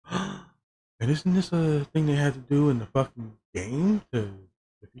 And isn't this a thing they had to do in the fucking game to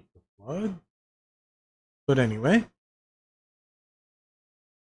defeat the flood? But anyway.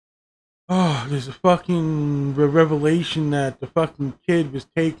 Oh, there's a fucking revelation that the fucking kid was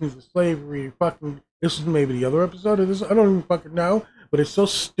taken to slavery. Fucking, this was maybe the other episode of this. I don't even fucking know. But it's so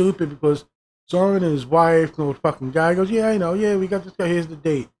stupid because Soren and his wife, the fucking guy goes, yeah, I know, yeah, we got this guy, here's the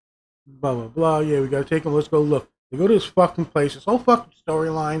date. Blah, blah, blah, yeah, we gotta take him, let's go look. They go to this fucking place, this whole fucking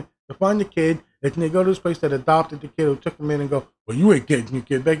storyline, to find the kid, and they go to this place that adopted the kid who took him in and go, well, you ain't getting your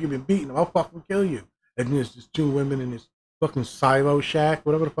kid back, you've been beating him, I'll fucking kill you. And there's just two women in this fucking silo shack,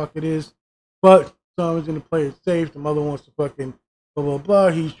 whatever the fuck it is. But Soren's gonna play it safe, the mother wants to fucking blah, blah, blah,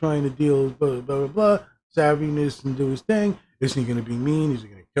 he's trying to deal with blah, blah, blah, blah, savviness and do his thing. Is he gonna be mean? Is he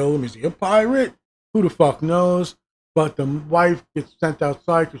gonna kill him? Is he a pirate? Who the fuck knows? But the wife gets sent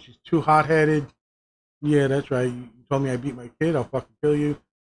outside because she's too hot-headed. Yeah, that's right. You told me I beat my kid. I'll fucking kill you.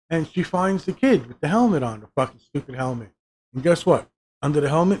 And she finds the kid with the helmet on, the fucking stupid helmet. And guess what? Under the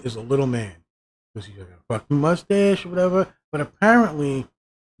helmet is a little man. Because he's got a fucking mustache or whatever. But apparently,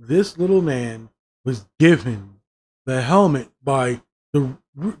 this little man was given the helmet by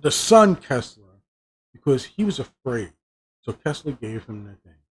the son Kessler because he was afraid. So Kessler gave him the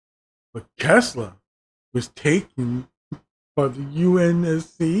thing. But Kessler was taken by the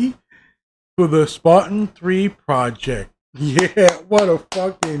UNSC for the Spartan 3 project. Yeah, what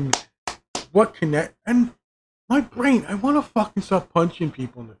connect, and my brain, I want to fucking start punching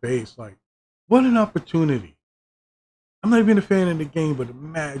people in the face. Like, what an opportunity. I'm not even a fan of the game, but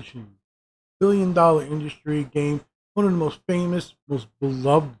imagine $1 billion industry game. one of the most famous, most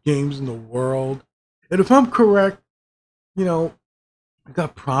beloved games in the world. And if I'm correct, you know, I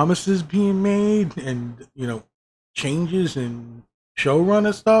got promises being made and, changes in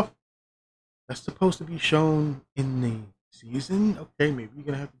showrunner stuff. That's supposed to be shown in the season. Okay, maybe you're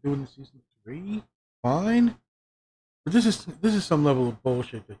gonna have to do it in season 3. Fine. But this is some level of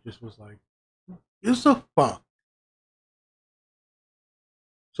bullshit that just was like, it's a fuck.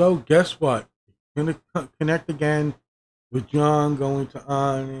 So guess what? Gonna connect again with John going to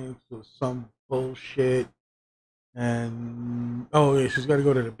Onyx or some bullshit, and oh yeah, she's got to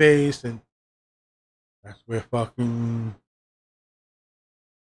go to the base, and that's where fucking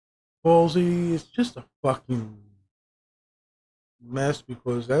Halsey is just a fucking mess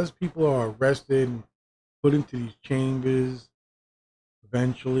because as people are arrested and put into these chambers,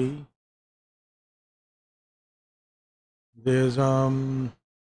 eventually there's there's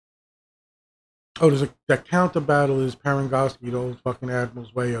that counter battle is Parangoski, the old fucking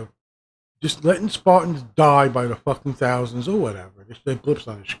admiral's way of just letting Spartans die by the fucking thousands or whatever. Just they blips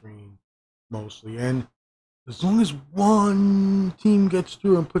on the screen mostly, and as long as one team gets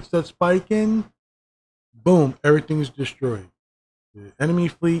through and puts that spike in, boom, everything is destroyed. The enemy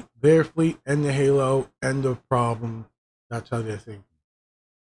fleet, their fleet, and the Halo, end of problem. That's how they're thinking.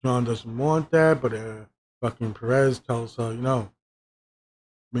 John doesn't want that, but fucking Perez tells her,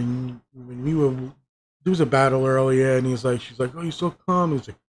 when we were, there was a battle earlier, and she's like, oh, you're so calm. He's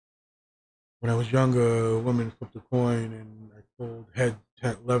like, when I was younger, a woman flipped a coin, and I told head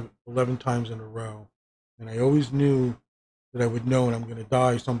 11 times in a row. And I always knew that I would know when I'm going to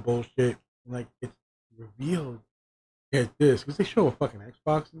die, some bullshit. And like, it's revealed at this. Because they show a fucking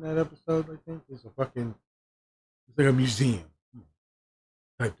Xbox in that episode, I think. It's like a museum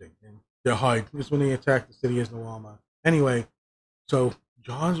type thing. And they're hiding. This is when they attack the city as Nawama. Anyway, so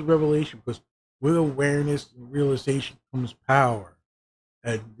John's revelation, because with awareness and realization comes power.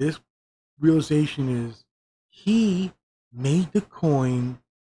 And this realization is he made the coin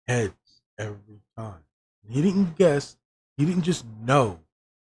heads every time. He didn't guess. He didn't just know.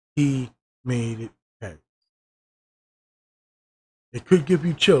 He made it heads. It could give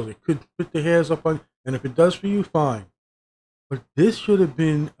you chills. It could put the hairs up on, and if it does for you, fine. But this should have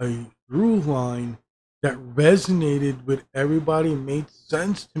been a through line that resonated with everybody and made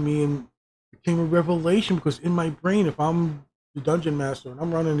sense to me and became a revelation because in my brain, if I'm the dungeon master and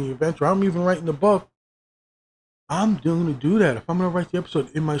I'm running the adventure, I'm even writing the book, I'm going to do that. If I'm going to write the episode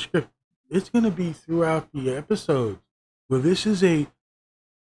in my script, it's going to be throughout the episodes. Well, this is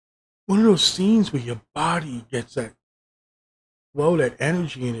one of those scenes where your body gets that flow, that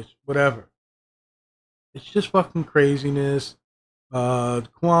energy, and it's whatever. It's just fucking craziness.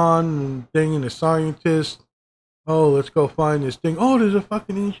 Quan thing and the scientist. Oh, let's go find this thing. Oh, there's a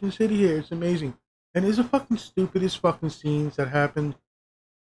fucking ancient city here. It's amazing. And there's the fucking stupidest fucking scenes that happened.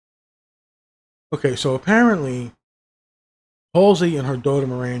 Okay, so apparently, Halsey and her daughter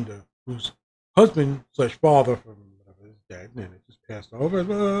Miranda, whose husband slash father from whatever is dead, and it just passed over.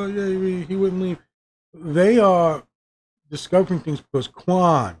 Oh, yeah, he wouldn't leave. They are discovering things because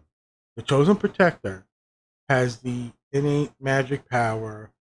Quan, the chosen protector, has the innate magic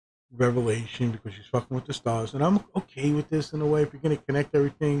power revelation because she's fucking with the stars. And I'm okay with this in a way if you're going to connect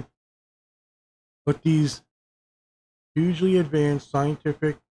everything. But these hugely advanced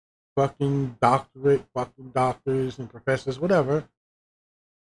scientific fucking doctorate fucking doctors and professors, whatever,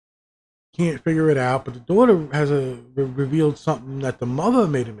 can't figure it out. But the daughter has revealed something that the mother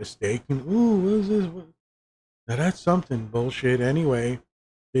made a mistake. And ooh, what is this? Now that's something bullshit. Anyway,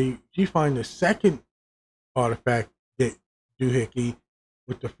 she find the second artifact that doohickey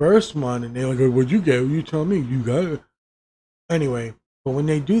with the first one, and they're like, "What'd you get? You tell me. You got it." Anyway, but when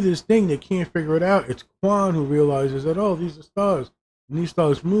they do this thing, they can't figure it out. It's Quan who realizes that these are stars, and these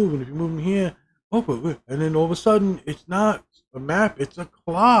stars move, and if you move them here, and then all of a sudden, it's not a map; it's a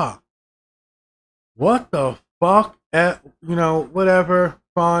clock. What the fuck? Whatever.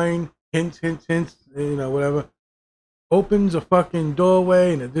 Fine. Hints, hints, hints. Whatever. Opens a fucking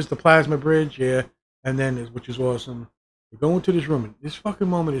doorway, and there's the plasma bridge, yeah. And then, which is awesome, they go into this room, and this fucking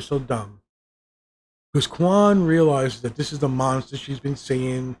moment is so dumb. Because Quan realizes that this is the monster she's been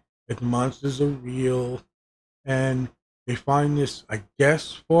seeing, that the monsters are real, and they find this, I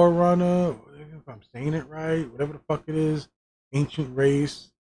guess, forerunner, if I'm saying it right, whatever the fuck it is, ancient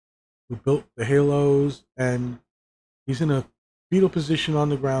race who built the halos, and he's in a fetal position on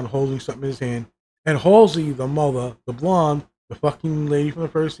the ground holding something in his hand. And Halsey, the mother, the blonde, the fucking lady from the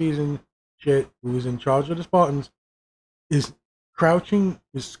first season, shit, who is in charge of the Spartans, is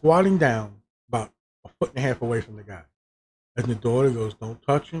squatting down about a foot and a half away from the guy. And the daughter goes, "Don't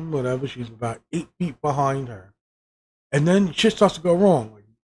touch him," whatever. She's about 8 feet behind her. And then shit starts to go wrong. Like,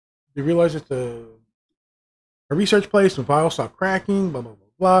 they realize it's a research place, and files start cracking, blah, blah, blah,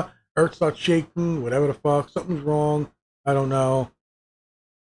 blah. Earth starts shaking, whatever the fuck. Something's wrong. I don't know.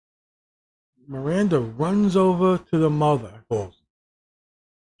 Miranda runs over to the mother,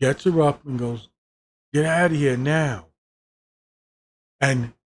 gets her up, and goes, "Get out of here now."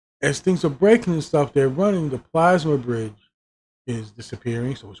 And as things are breaking and stuff, they're running. The plasma bridge is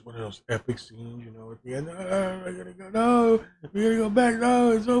disappearing. So it's one of those epic scenes, at the end. Oh, I gotta go. No, we gotta go back.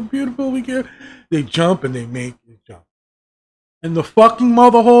 No, it's so beautiful. We can't. They jump and they make the jump. And the fucking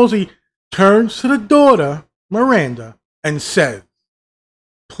mother Halsey turns to the daughter, Miranda, and says,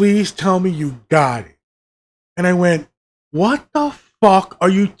 "Please tell me you got it." And I went, "What the fuck are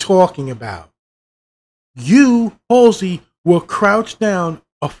you talking about? You, Halsey, were crouched down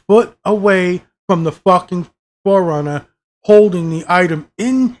a foot away from the fucking Forerunner, holding the item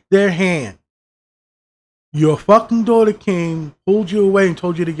in their hand. Your fucking daughter came, pulled you away, and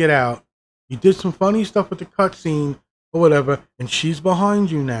told you to get out. You did some funny stuff with the cutscene or whatever, and she's behind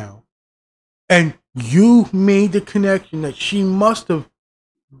you now. And you made the connection that she must have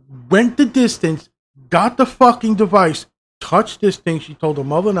went the distance, got the fucking device, touched this thing she told her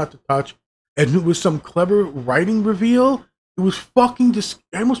mother not to touch, and it was some clever writing reveal. It was fucking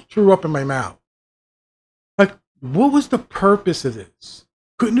I almost threw up in my mouth. Like, what was the purpose of this?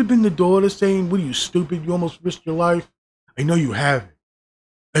 Couldn't have been the daughter saying, "What are you, stupid? You almost risked your life. I know you haven't."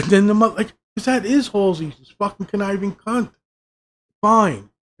 And then the mother, because that is Halsey, this fucking conniving cunt. Fine.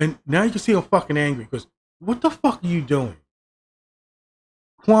 And now you can see I'm fucking angry, because what the fuck are you doing?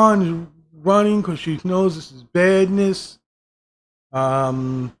 Quan is running because she knows this is badness.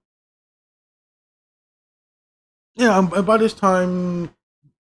 By this time,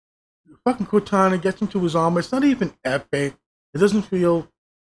 fucking Cortana gets into his armor. It's not even epic. It doesn't feel,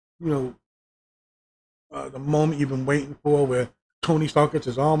 the moment you've been waiting for, where Tony Stark gets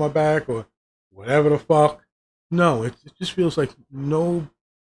his armor back or whatever the fuck. No, it just feels like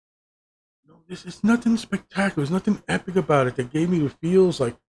it's nothing spectacular. There's nothing epic about it that gave me the feels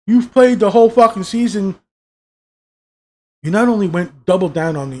like you've played the whole fucking season. You not only went double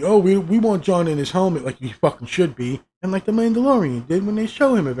down on we want John in his helmet like he fucking should be, and like the Mandalorian did when they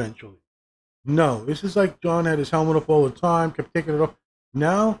show him eventually. No, this is like John had his helmet up all the time, kept taking it off.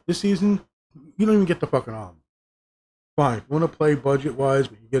 Now, this season, you don't even get the fucking armor. Fine, if you want to play budget-wise,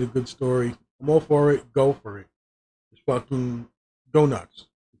 but you get a good story, I'm all for it, go for it. Just fucking go nuts.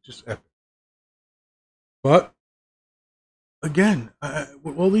 It's just epic. But, again,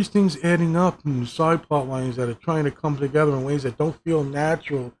 with all these things adding up and side plot lines that are trying to come together in ways that don't feel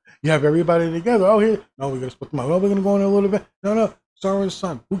natural, you have everybody together. Oh, here, no, we're going to split them up. Oh, we're going to go in a little bit. No, Sauron's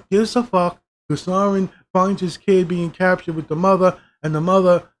son. Who gives a fuck? Because Sauron finds his kid being captured with the mother, and the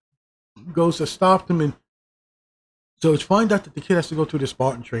mother goes to stop them. And so it's find out that the kid has to go through the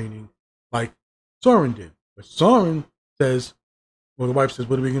Spartan training like Sauron did. But Sauron says, the wife says,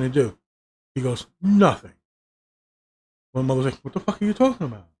 "What are we going to do?" He goes, "Nothing." My mother's like, "What the fuck are you talking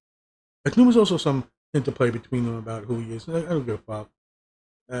about?" Like, there was also some interplay between them about who he is. I don't give a fuck.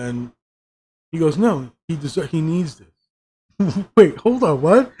 And he goes, "No, he needs this." Wait, hold on,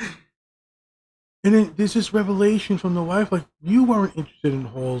 what? And then there's this revelation from the wife, like, you weren't interested in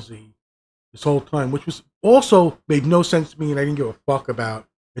Halsey this whole time, which was also made no sense to me, and I didn't give a fuck about.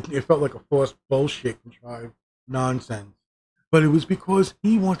 It felt like a forced bullshit, contrived nonsense. But it was because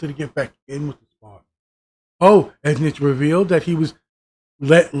he wanted to get back in with the Spartans. Oh, and it's revealed that he was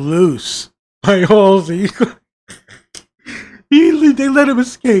let loose by Halsey. They let him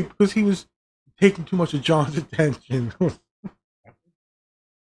escape because he was taking too much of John's attention.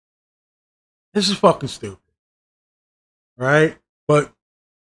 This is fucking stupid. Right? But,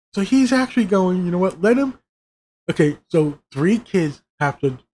 so he's actually going, you know what, let him. Okay, so 3 kids have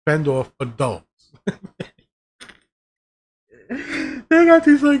to fend off adults. They got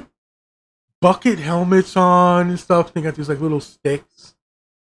these, like, bucket helmets on and stuff. They got these, like, little sticks.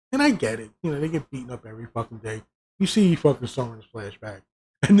 And I get it. They get beaten up every fucking day. You see fucking Sauron's flashback.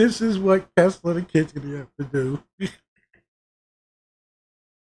 And this is what Tesla the kid's gonna have to do.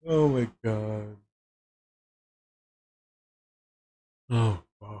 Oh my god. Oh,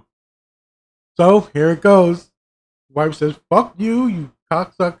 fuck. So, here it goes. The wife says, "Fuck you, you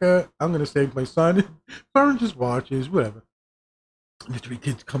cocksucker. I'm gonna save my son." Sauron just watches, whatever. The 3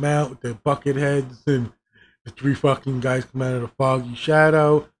 kids come out with their bucket heads, and the 3 fucking guys come out of the foggy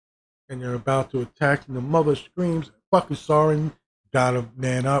shadow, and they're about to attack, and the mother screams. Fucking Sauron got a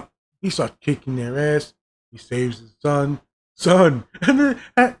man up. He starts kicking their ass. He saves his son. And then,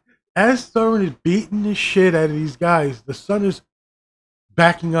 as Sauron is beating the shit out of these guys, the son is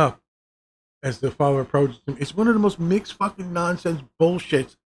backing up. as the father approaches him. It's one of the most mixed fucking nonsense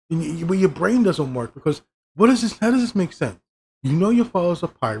bullshits where your brain doesn't work, because what is this? How does this make sense? You know your father's a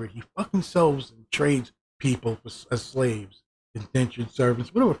pirate. He fucking sells and trades people as slaves, indentured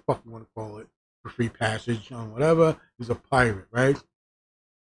servants, whatever the fuck you want to call it, for free passage on whatever. He's a pirate, right?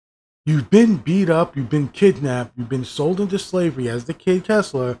 You've been beat up, you've been kidnapped, you've been sold into slavery as the kid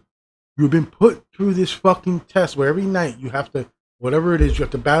Kessler. You've been put through this fucking test where every night you have to, whatever it is, you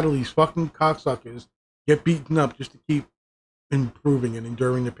have to battle these fucking cocksuckers, get beaten up just to keep improving and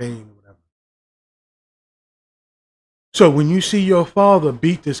enduring the pain or whatever. So when you see your father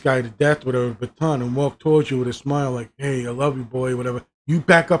beat this guy to death with a baton and walk towards you with a smile like, hey, I love you, boy, whatever, you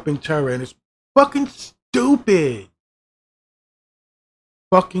back up in terror, and it's fucking stupid.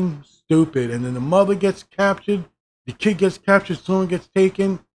 Fucking stupid. And then the mother gets captured, the kid gets captured, someone gets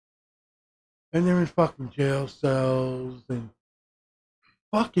taken, and they're in fucking jail cells, and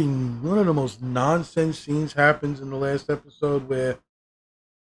fucking one of the most nonsense scenes happens in the last episode where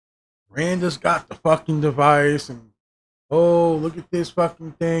Miranda's got the fucking device, and oh, look at this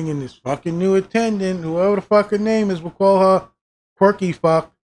fucking thing, and this fucking new attendant, whoever the fuck her name is, we'll call her Quirky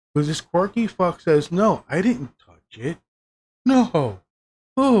Fuck, because this Quirky Fuck says, no, I didn't touch it. No.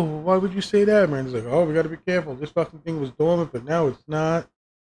 Oh, why would you say that? Miranda's like, oh, we gotta be careful. This fucking thing was dormant, but now it's not.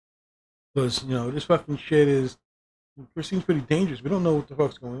 Because, you know, this fucking shit seems pretty dangerous. We don't know what the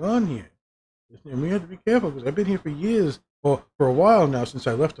fuck's going on here. And we have to be careful, because I've been here for years, or for a while now, since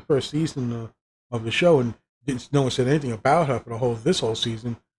I left the first season of the show, and no one said anything about her for this whole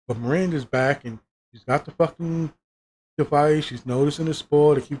season. But Miranda's back, and she's got the fucking device. She's noticing the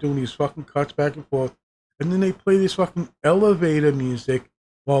sport. They keep doing these fucking cuts back and forth. And then they play this fucking elevator music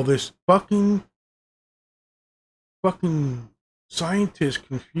while this fucking scientist,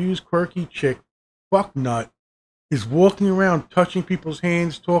 confused, quirky chick, fucknut, is walking around touching people's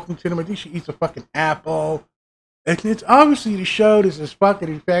hands, talking to them. I think she eats a fucking apple. And it's obviously to show there's this fucking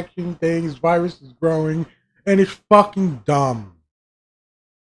infection thing, this virus is growing, and it's fucking dumb.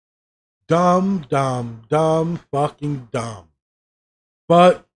 Dumb, fucking dumb.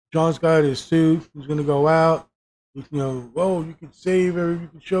 But John's got his suit. He's going to go out. You know, oh, you can save her, you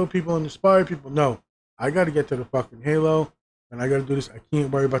can show people and inspire people. No, I got to get to the fucking Halo, and I got to do this. I can't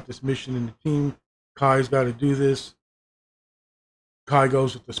worry about this mission in the team. Kai's got to do this. Kai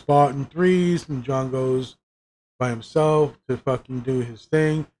goes with the Spartan 3s, and John goes by himself to fucking do his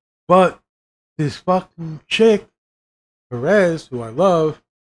thing. But this fucking chick, Perez, who I love,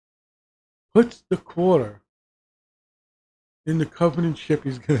 puts the quarter in the Covenant ship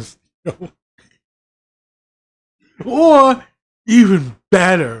he's going to steal. Or, even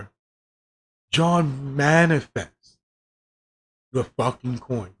better, John manifests the fucking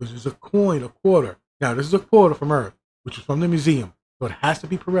coin. Because there's a coin, a quarter. Now, this is a quarter from Earth, which is from the museum. So it has to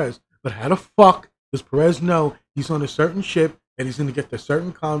be Perez. But how the fuck does Perez know he's on a certain ship and he's going to get the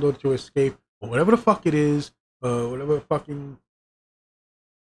certain condor to escape, or whatever the fuck it is, whatever fucking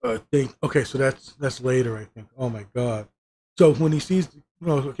thing. Okay, so that's later, I think. Oh my god. So when he sees,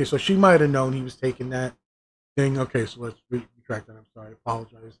 okay, so she might have known he was taking that thing. Okay, so let's retract that. I'm sorry. I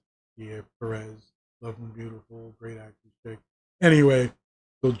apologize. Yeah, Perez, lovely, beautiful, great actress chick. Anyway,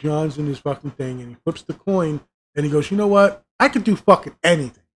 so John's in his fucking thing, and he flips the coin, and he goes, you know what? I could do fucking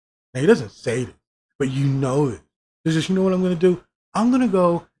anything. Now, he doesn't say this, but you know this. He says, you know what I'm going to do? I'm going to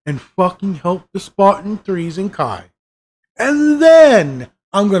go and fucking help the Spartan 3s and Kai. And then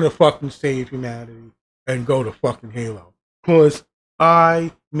I'm going to fucking save humanity and go to fucking Halo. Because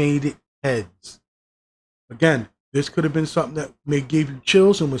I made it heads. Again, this could have been something that gave you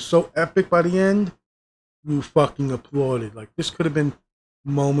chills and was so epic by the end, you fucking applauded. Like, this could have been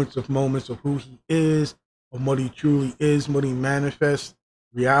moments of who he is, of what he truly is, what he manifests,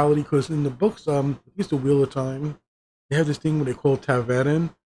 reality. Because in the books, it's the Wheel of Time. They have this thing where they call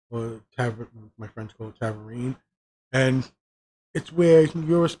Taverin, or my friends call it Taverine. And it's where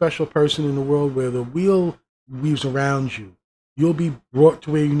you're a special person in the world where the wheel weaves around you. You'll be brought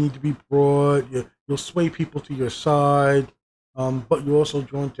to where you need to be brought. You'll sway people to your side, but you're also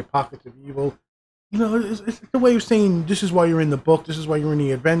drawn to pockets of evil. You know, it's the way of saying this is why you're in the book. This is why you're in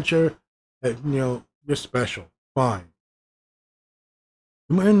the adventure. You're special. Fine.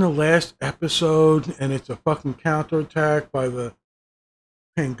 We're in the last episode, and it's a fucking counterattack by the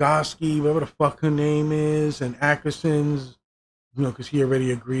Pangoski, whatever the fuck her name is, and Ackerson's, because he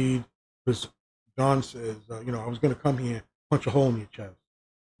already agreed. Because John says, I was going to come here, punch a hole in your chest.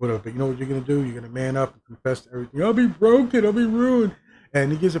 Whatever. But you know what you're going to do? You're going to man up and confess to everything. I'll be broken. I'll be ruined.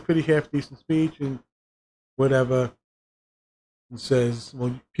 And he gives a pretty half-decent speech and whatever. and says,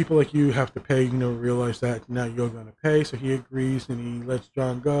 well, people like you have to pay. You never realize that. Now you're going to pay. So he agrees and he lets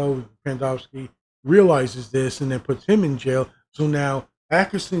John go. Pandowski realizes this and then puts him in jail. So now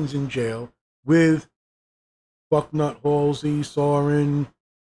Ackerson's in jail with Fucknut, Halsey, Soren,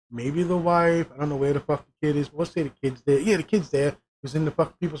 maybe the wife. I don't know where the fuck the kid is. Let's say the kid's there. Yeah, the kid's there. Because then the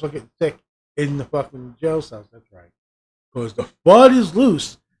fucking people start getting sick in the fucking jail cells. That's right. Because the flood is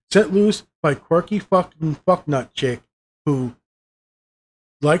loose. Set loose by quirky fucking fucknut chick who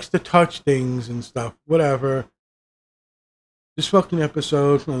likes to touch things and stuff. Whatever. This fucking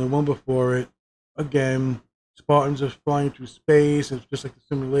episode, and the one before it, again, Spartans are flying through space. It's just like the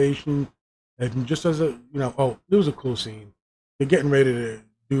simulation. And just as a, it was a cool scene. They're getting ready to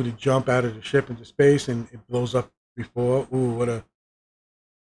do the jump out of the ship into space, and it blows up before. Ooh, what a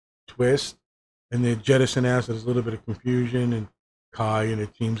twist. And they jettison out, so there's a little bit of confusion, and Kai and the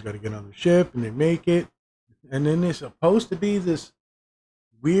team's got to get on the ship, and they make it. And then there's supposed to be this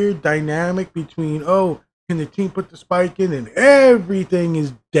weird dynamic between, can the team put the spike in, and everything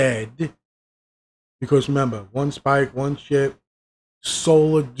is dead. Because remember, one spike, one ship,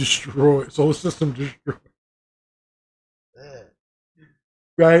 solar system destroyed.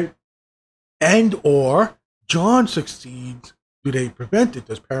 Right? And or John succeeds. Do they prevent it?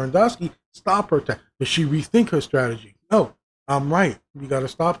 Does Parandowski stop her? Does she rethink her strategy? No, I'm right. We got to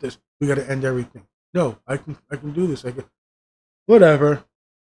stop this. We got to end everything. No, I can do this. Whatever.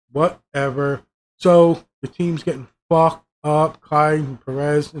 So the team's getting fucked up, Kai and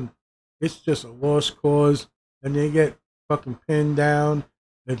Perez, and it's just a lost cause. And they get fucking pinned down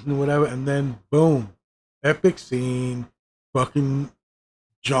and whatever. And then boom, epic scene. Fucking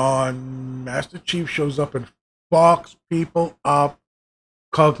John, Master Chief shows up and fucks people up.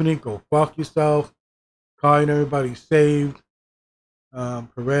 Covenant, go fuck yourself. Kai and everybody saved.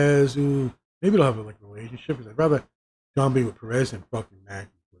 Perez, who maybe they'll have a relationship. Because I'd rather John be with Perez than fucking Mac.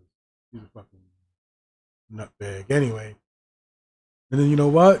 Because he's a fucking nutbag. Anyway. And then you know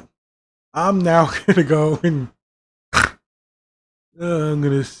what? I'm now gonna go and I'm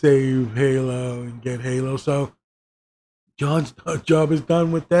gonna save Halo and get Halo. So John's job is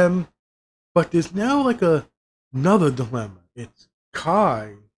done with them. But there's now another dilemma. It's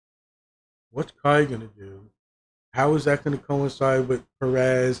Kai. What's Kai gonna do? How is that gonna coincide with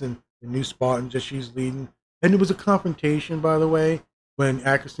Perez and the new Spartans that she's leading? And there was a confrontation, by the way, when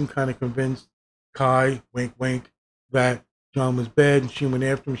Ackerson kind of convinced Kai, wink wink, that John was bad and she went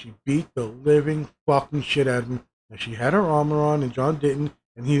after him. She beat the living fucking shit out of him. And she had her armor on and John didn't,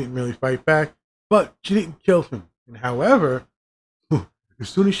 and he didn't really fight back. But she didn't kill him. And however, as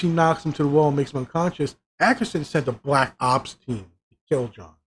soon as she knocks him to the wall and makes him unconscious, Ackerson sent a black ops team to kill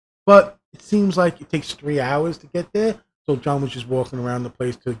John. But it seems like it takes 3 hours to get there. So John was just walking around the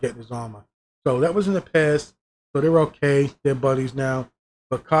place to get his armor. So that was in the past. So they're okay. They're buddies now.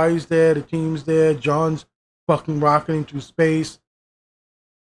 But Kai's there. The team's there. John's fucking rocketing through space.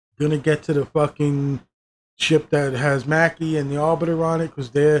 Gonna get to the fucking ship that has Mackie and the Arbiter on it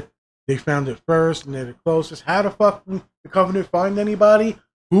because they found it first and they're the closest. How the fuck the Covenant find anybody?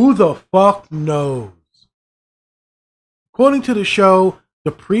 Who the fuck knows? According to the show,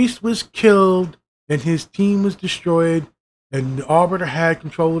 the priest was killed and his team was destroyed and the Arbiter had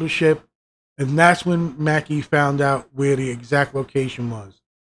control of the ship, and that's when Mackie found out where the exact location was.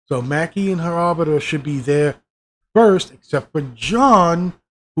 So Mackie and her Arbiter should be there first, except for John,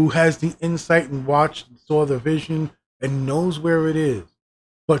 who has the insight and watched and saw the vision and knows where it is.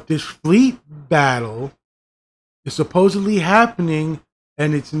 But this fleet battle is supposedly happening,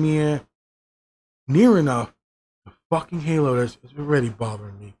 and it's near enough to fucking Halo that's already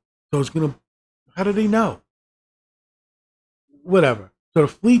bothering me. So it's gonna. How do they know? Whatever. So the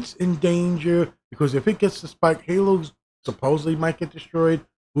fleet's in danger because if it gets to spike, Halo supposedly might get destroyed.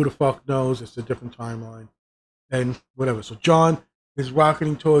 Who the fuck knows? It's a different timeline. And whatever. So John is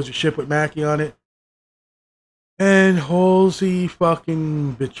rocketing towards the ship with Mackie on it. And Halsey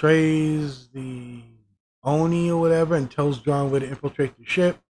fucking betrays the Oni or whatever and tells John where to infiltrate the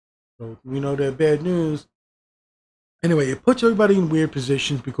ship. So we know they're bad news. Anyway, it puts everybody in weird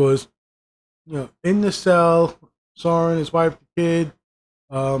positions because, in the cell, Soren, his wife, the kid,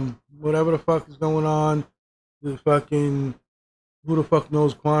 whatever the fuck is going on, the fucking, who the fuck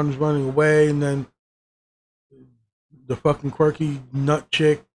knows, Quantum's running away, and then the fucking quirky nut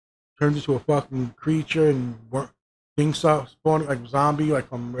chick turns into a fucking creature and things start spawning like zombie, like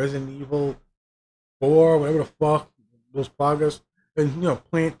from Resident Evil 4, whatever the fuck, those plagas, and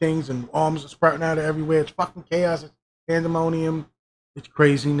plant things and arms are sprouting out of everywhere. It's fucking chaos, it's pandemonium, it's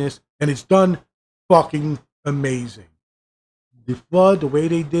craziness, and it's done fucking amazing. The flood, the way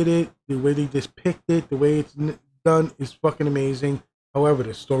they did it, the way they just picked it, the way it's done is fucking amazing. However,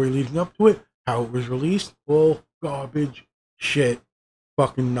 the story leading up to it, how it was released, all garbage, shit,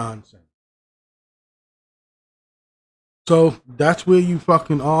 fucking nonsense. So that's where you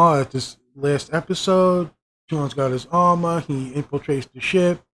fucking are at this last episode. John's got his armor. He infiltrates the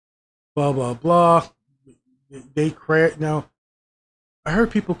ship. Blah blah blah. They crash. Now I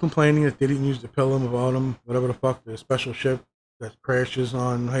heard people complaining that they didn't use the Pilgrim of Autumn, whatever the fuck, the special ship that crashes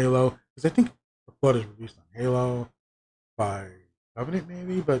on Halo. Because I think the flood is released on Halo by Covenant,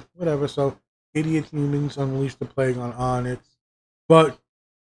 maybe, but whatever. So idiot humans unleash the plague on Onyx, but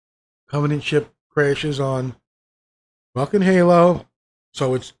Covenant ship crashes on fucking Halo.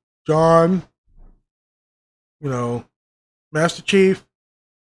 So it's John, Master Chief,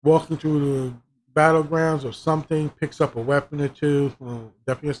 walking through the battlegrounds or something, picks up a weapon or two. Well,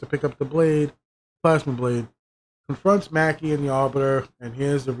 definitely has to pick up the blade, plasma blade. Confronts Mackie in the Arbiter, and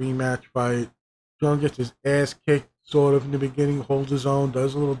here's the rematch fight. John gets his ass kicked, sort of, in the beginning, holds his own,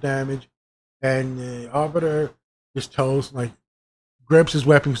 does a little damage, and the Arbiter just grabs his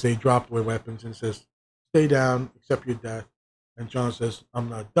weapons, they drop away weapons, and says, stay down, accept your death. And John says, I'm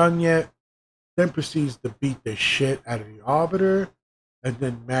not done yet. Then proceeds to beat the shit out of the Arbiter. And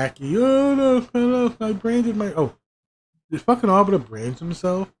then Mackie, I branded the fucking Arbiter brands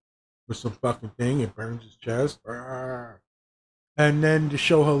himself with some fucking thing. It burns his chest. And then to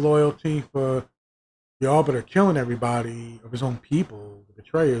show her loyalty for the Arbiter killing everybody of his own people, the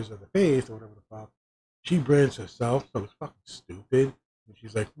betrayers of the faith, or whatever the fuck, she brands herself, so it's fucking stupid. And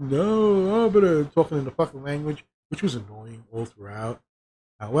she's like, no, Arbiter, talking in the fucking language, which was annoying all throughout.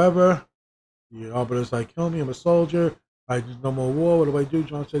 However, the Arbiter's like, kill me, I'm a soldier. There's no more war. What do I do?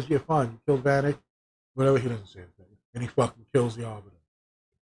 John says, yeah, fine. You killed Vanek. Whatever. He doesn't say anything. And he fucking kills the Arbiter.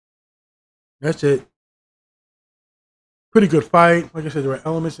 That's it. Pretty good fight. Like I said, there are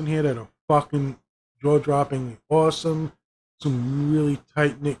elements in here that are fucking jaw-droppingly awesome. Some really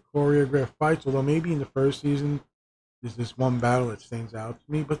tight-knit choreographed fights. Although maybe in the first season, there's this one battle that stands out to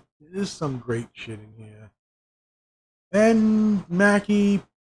me. But there's some great shit in here. And Mackie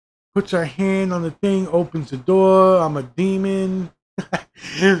puts her hand on the thing, opens the door. I'm a demon.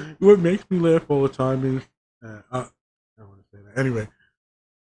 What makes me laugh all the time is, I don't want to say that. Anyway,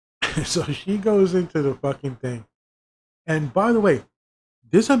 so she goes into the fucking thing. And by the way,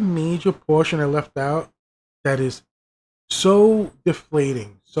 there's a major portion I left out that is so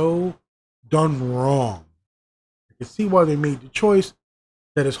deflating, so done wrong. I can see why they made the choice.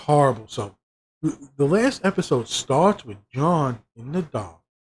 That is horrible. So the last episode starts with John in the dark,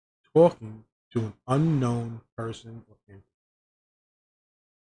 talking to an unknown person or entity.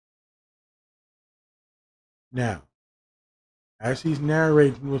 Now, as he's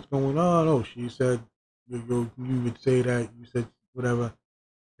narrating what's going on, she said, you would say that, you said whatever.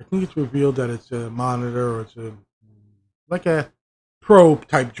 I think it's revealed that it's a monitor, or it's like a probe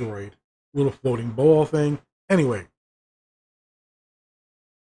type droid, little floating ball thing. Anyway,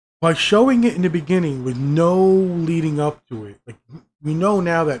 by showing it in the beginning with no leading up to it, like, we know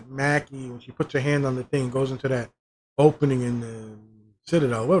now that Mackie, when she puts her hand on the thing, goes into that opening in the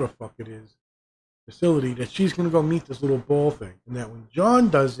Citadel, whatever the fuck it is, facility, that she's going to go meet this little ball thing. And that when John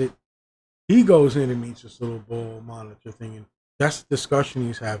does it, he goes in and meets this little ball monitor thing. And that's the discussion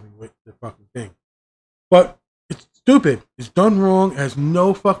he's having with the fucking thing. But it's stupid. It's done wrong. It has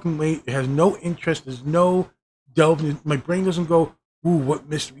no fucking weight. It has no interest. There's no delving. My brain doesn't go, ooh, what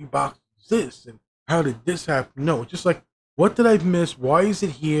mystery box is this? And how did this happen? No, it's just like, what did I miss? Why is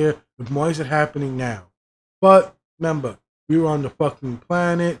it here? And why is it happening now? But remember, we were on the fucking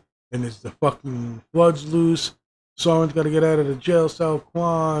planet, and there's the fucking floods loose. Soren's got to get out of the jail cell.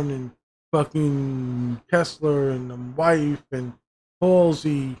 Quan and fucking Kessler and the wife and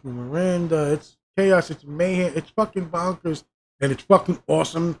Halsey and Miranda. It's chaos. It's mayhem. It's fucking bonkers, and it's fucking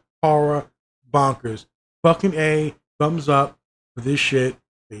awesome horror bonkers. Fucking A, thumbs up for this shit.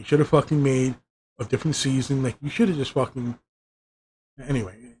 They should have fucking made a different season. Like, you should have just fucking.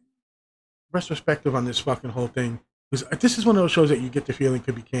 Anyway, retrospective on this fucking whole thing, because this is one of those shows that you get the feeling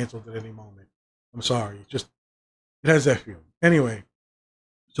could be canceled at any moment. I'm sorry, it has that feeling. Anyway,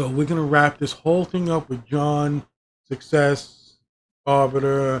 so we're gonna wrap this whole thing up with John, success,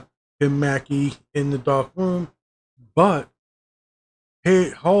 Arbiter, and Mackie in the dark room, but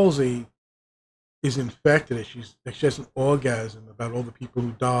Halsey is infected. She has an orgasm about all the people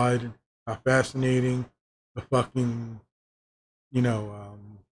who died and how fascinating the fucking,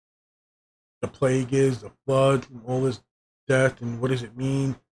 the plague is, the flood, and all this death, and what does it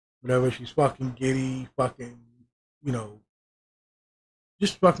mean? Whatever. She's fucking giddy, fucking,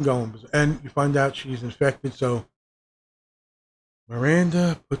 just fucking going. And you find out she's infected, so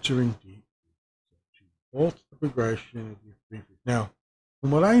Miranda puts her in deep. halts the progression of the briefly. Now,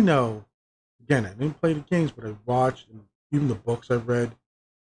 from what I know, again, I didn't play the games, but I've watched and even the books I've read.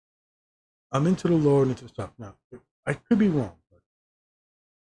 I'm into the lore and into stuff. Now, I could be wrong, but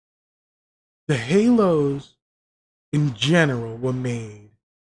the Halos in general were made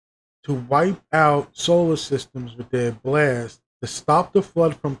to wipe out solar systems with their blast to stop the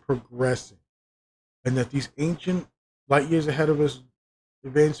flood from progressing, and that these ancient light years ahead of us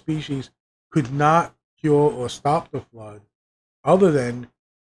advanced species could not cure or stop the flood other than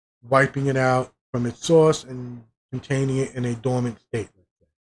wiping it out from its source and containing it in a dormant state. Let's say.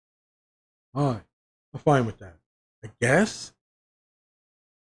 All right, I'm fine with that. I guess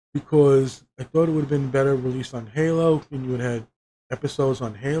because I thought it would have been better released on Halo, and you would have had episodes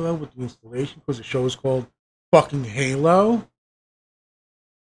on Halo with the installation because the show is called fucking Halo.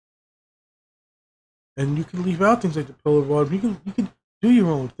 And you can leave out things like the Pillar Rod. You can do your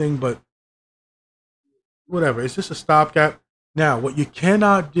own thing, but whatever. It's just a stopgap. Now, what you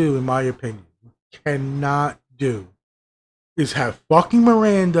cannot do, in my opinion, cannot do is have fucking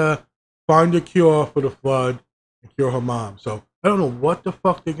Miranda find a cure for the flood and cure her mom. So I don't know what the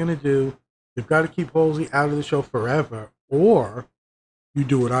fuck they're gonna do. They've got to keep Halsey out of the show forever, or you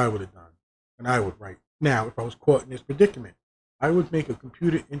do what I would have done, and I would write now if I was caught in this predicament. I would make a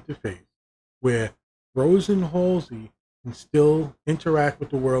computer interface where Frozen Halsey can still interact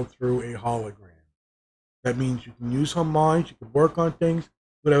with the world through a hologram. That means you can use her mind, she can work on things,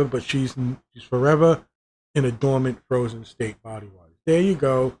 whatever, but she's forever in a dormant, frozen state body-wise. There you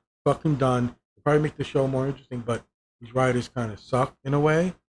go, fucking done. It'll probably make the show more interesting, but these writers kind of suck in a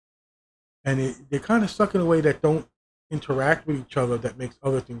way. And they kind of suck in a way that don't interact with each other that makes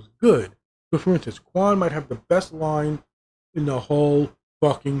other things good. So for instance, Quan might have the best line in the whole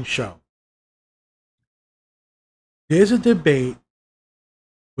fucking show. There's a debate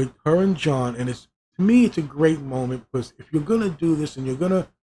with her and John, and to me it's a great moment because if you're gonna do this and you're gonna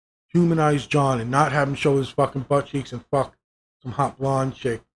humanize John and not have him show his fucking butt cheeks and fuck some hot blonde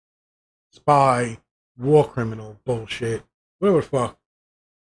chick, spy, war criminal bullshit, whatever the fuck,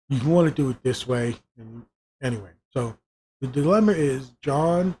 you want to do it this way. And anyway, so the dilemma is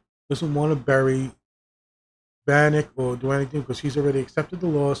John doesn't want to bury Vanek or do anything because he's already accepted the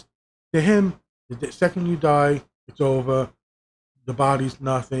loss. To him, the second you die, it's over. The body's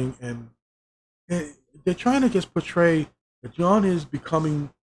nothing, and they're trying to just portray that John is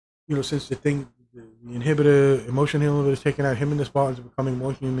becoming, since the inhibitor, emotion inhibitor is taken out, him and the Spartans are becoming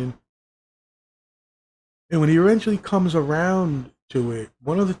more human. And when he eventually comes around to it,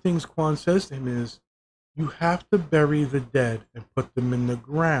 one of the things Quan says to him is, you have to bury the dead and put them in the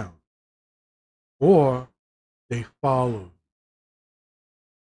ground, or they follow.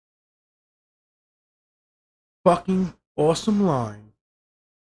 Fucking awesome line.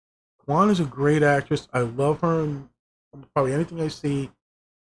 Quan is a great actress. I love her in probably anything I see.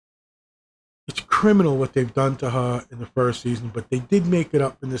 It's criminal what they've done to her in the first season, but they did make it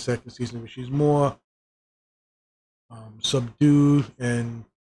up in the second season where she's more subdued and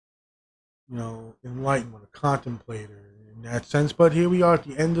enlightened, a contemplator in that sense. But here we are at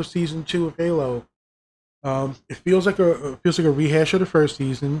the end of season 2 of Halo. It feels like a rehash of the first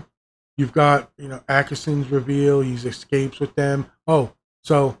season. You've got Atkinson's reveal. He escapes with them. Oh,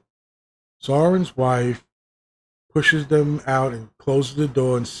 so Soren's wife pushes them out and closes the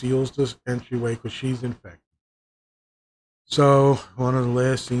door and seals this entryway because she's infected. So one of the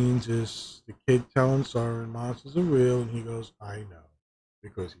last scenes is the kid telling Soren monsters are real, and he goes, "I know,"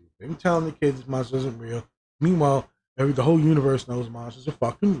 because he's been telling the kids monsters aren't real. Meanwhile, the whole universe knows monsters are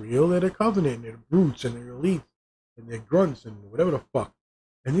fucking real. They're the Covenant, and they're the brutes, and they're elites, and they're grunts, and whatever the fuck.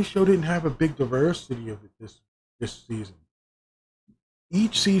 And this show didn't have a big diversity of it this season.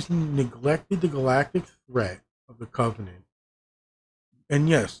 Each season neglected the galactic threat of the Covenant. And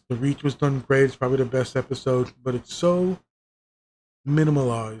yes, the Reach was done great. It's probably the best episode, but it's so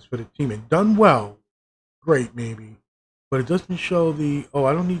minimalized for the team. And done well, great maybe, but it doesn't show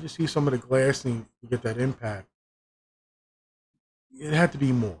I don't need to see some of the glassing to get that impact. It had to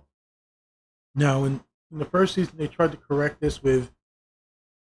be more. Now, in the first season, they tried to correct this with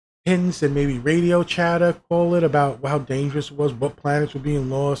hints and maybe radio chatter, call it, about how dangerous it was, what planets were being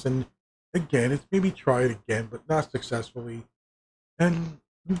lost. And again, it's maybe try it again, but not successfully. And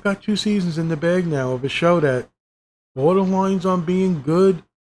you've got 2 seasons in the bag now of a show that borderlines on being good,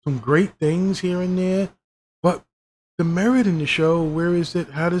 some great things here and there, but the merit in the show, where is it?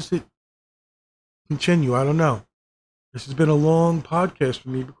 How does it continue? I don't know. This has been a long podcast for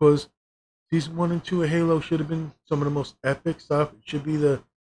me because season 1 and 2 of Halo should have been some of the most epic stuff. It should be the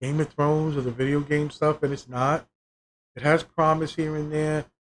Game of Thrones or the video game stuff, and it's not. It has promise here and there.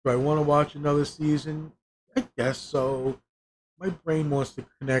 Do I want to watch another season? I guess so. My brain wants to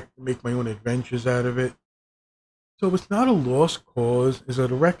connect and make my own adventures out of it. So it's not a lost cause. Is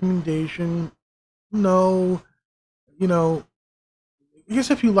it a recommendation? No. You know, I guess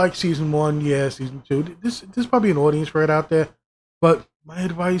if you like season one, yeah, season two, there's probably an audience for it out there. But my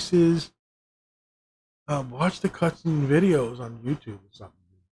advice is watch the cutscene videos on YouTube or something.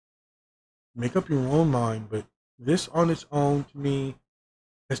 Make up your own mind. But this on its own, to me,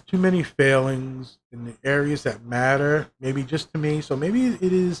 has too many failings in the areas that matter. Maybe just to me. So maybe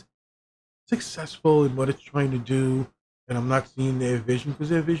it is successful in what it's trying to do, and I'm not seeing their vision because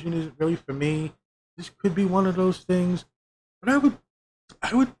their vision isn't really for me. This could be one of those things, but I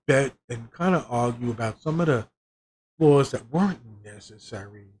would bet and kind of argue about some of the flaws that weren't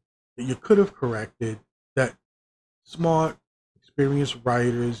necessary that you could have corrected. That smart, experienced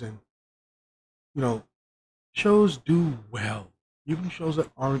writers and you know shows do well, even shows that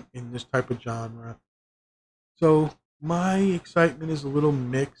aren't in this type of genre. So my excitement is a little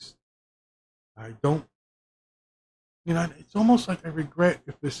mixed. I don't it's almost like I regret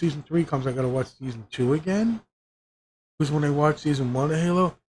if the season three comes, I gotta watch season two again. Because when I watched season one of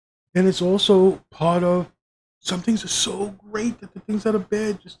Halo, and it's also part of some things are so great that the things that are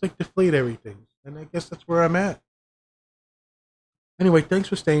bad just like deflate everything. And I guess that's where I'm at. Anyway, thanks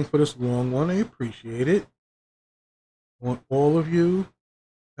for staying for this long one. I appreciate it. I want all of you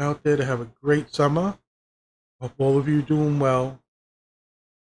out there to have a great summer. Hope all of you are doing well.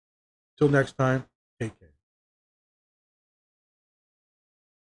 Till next time, take care.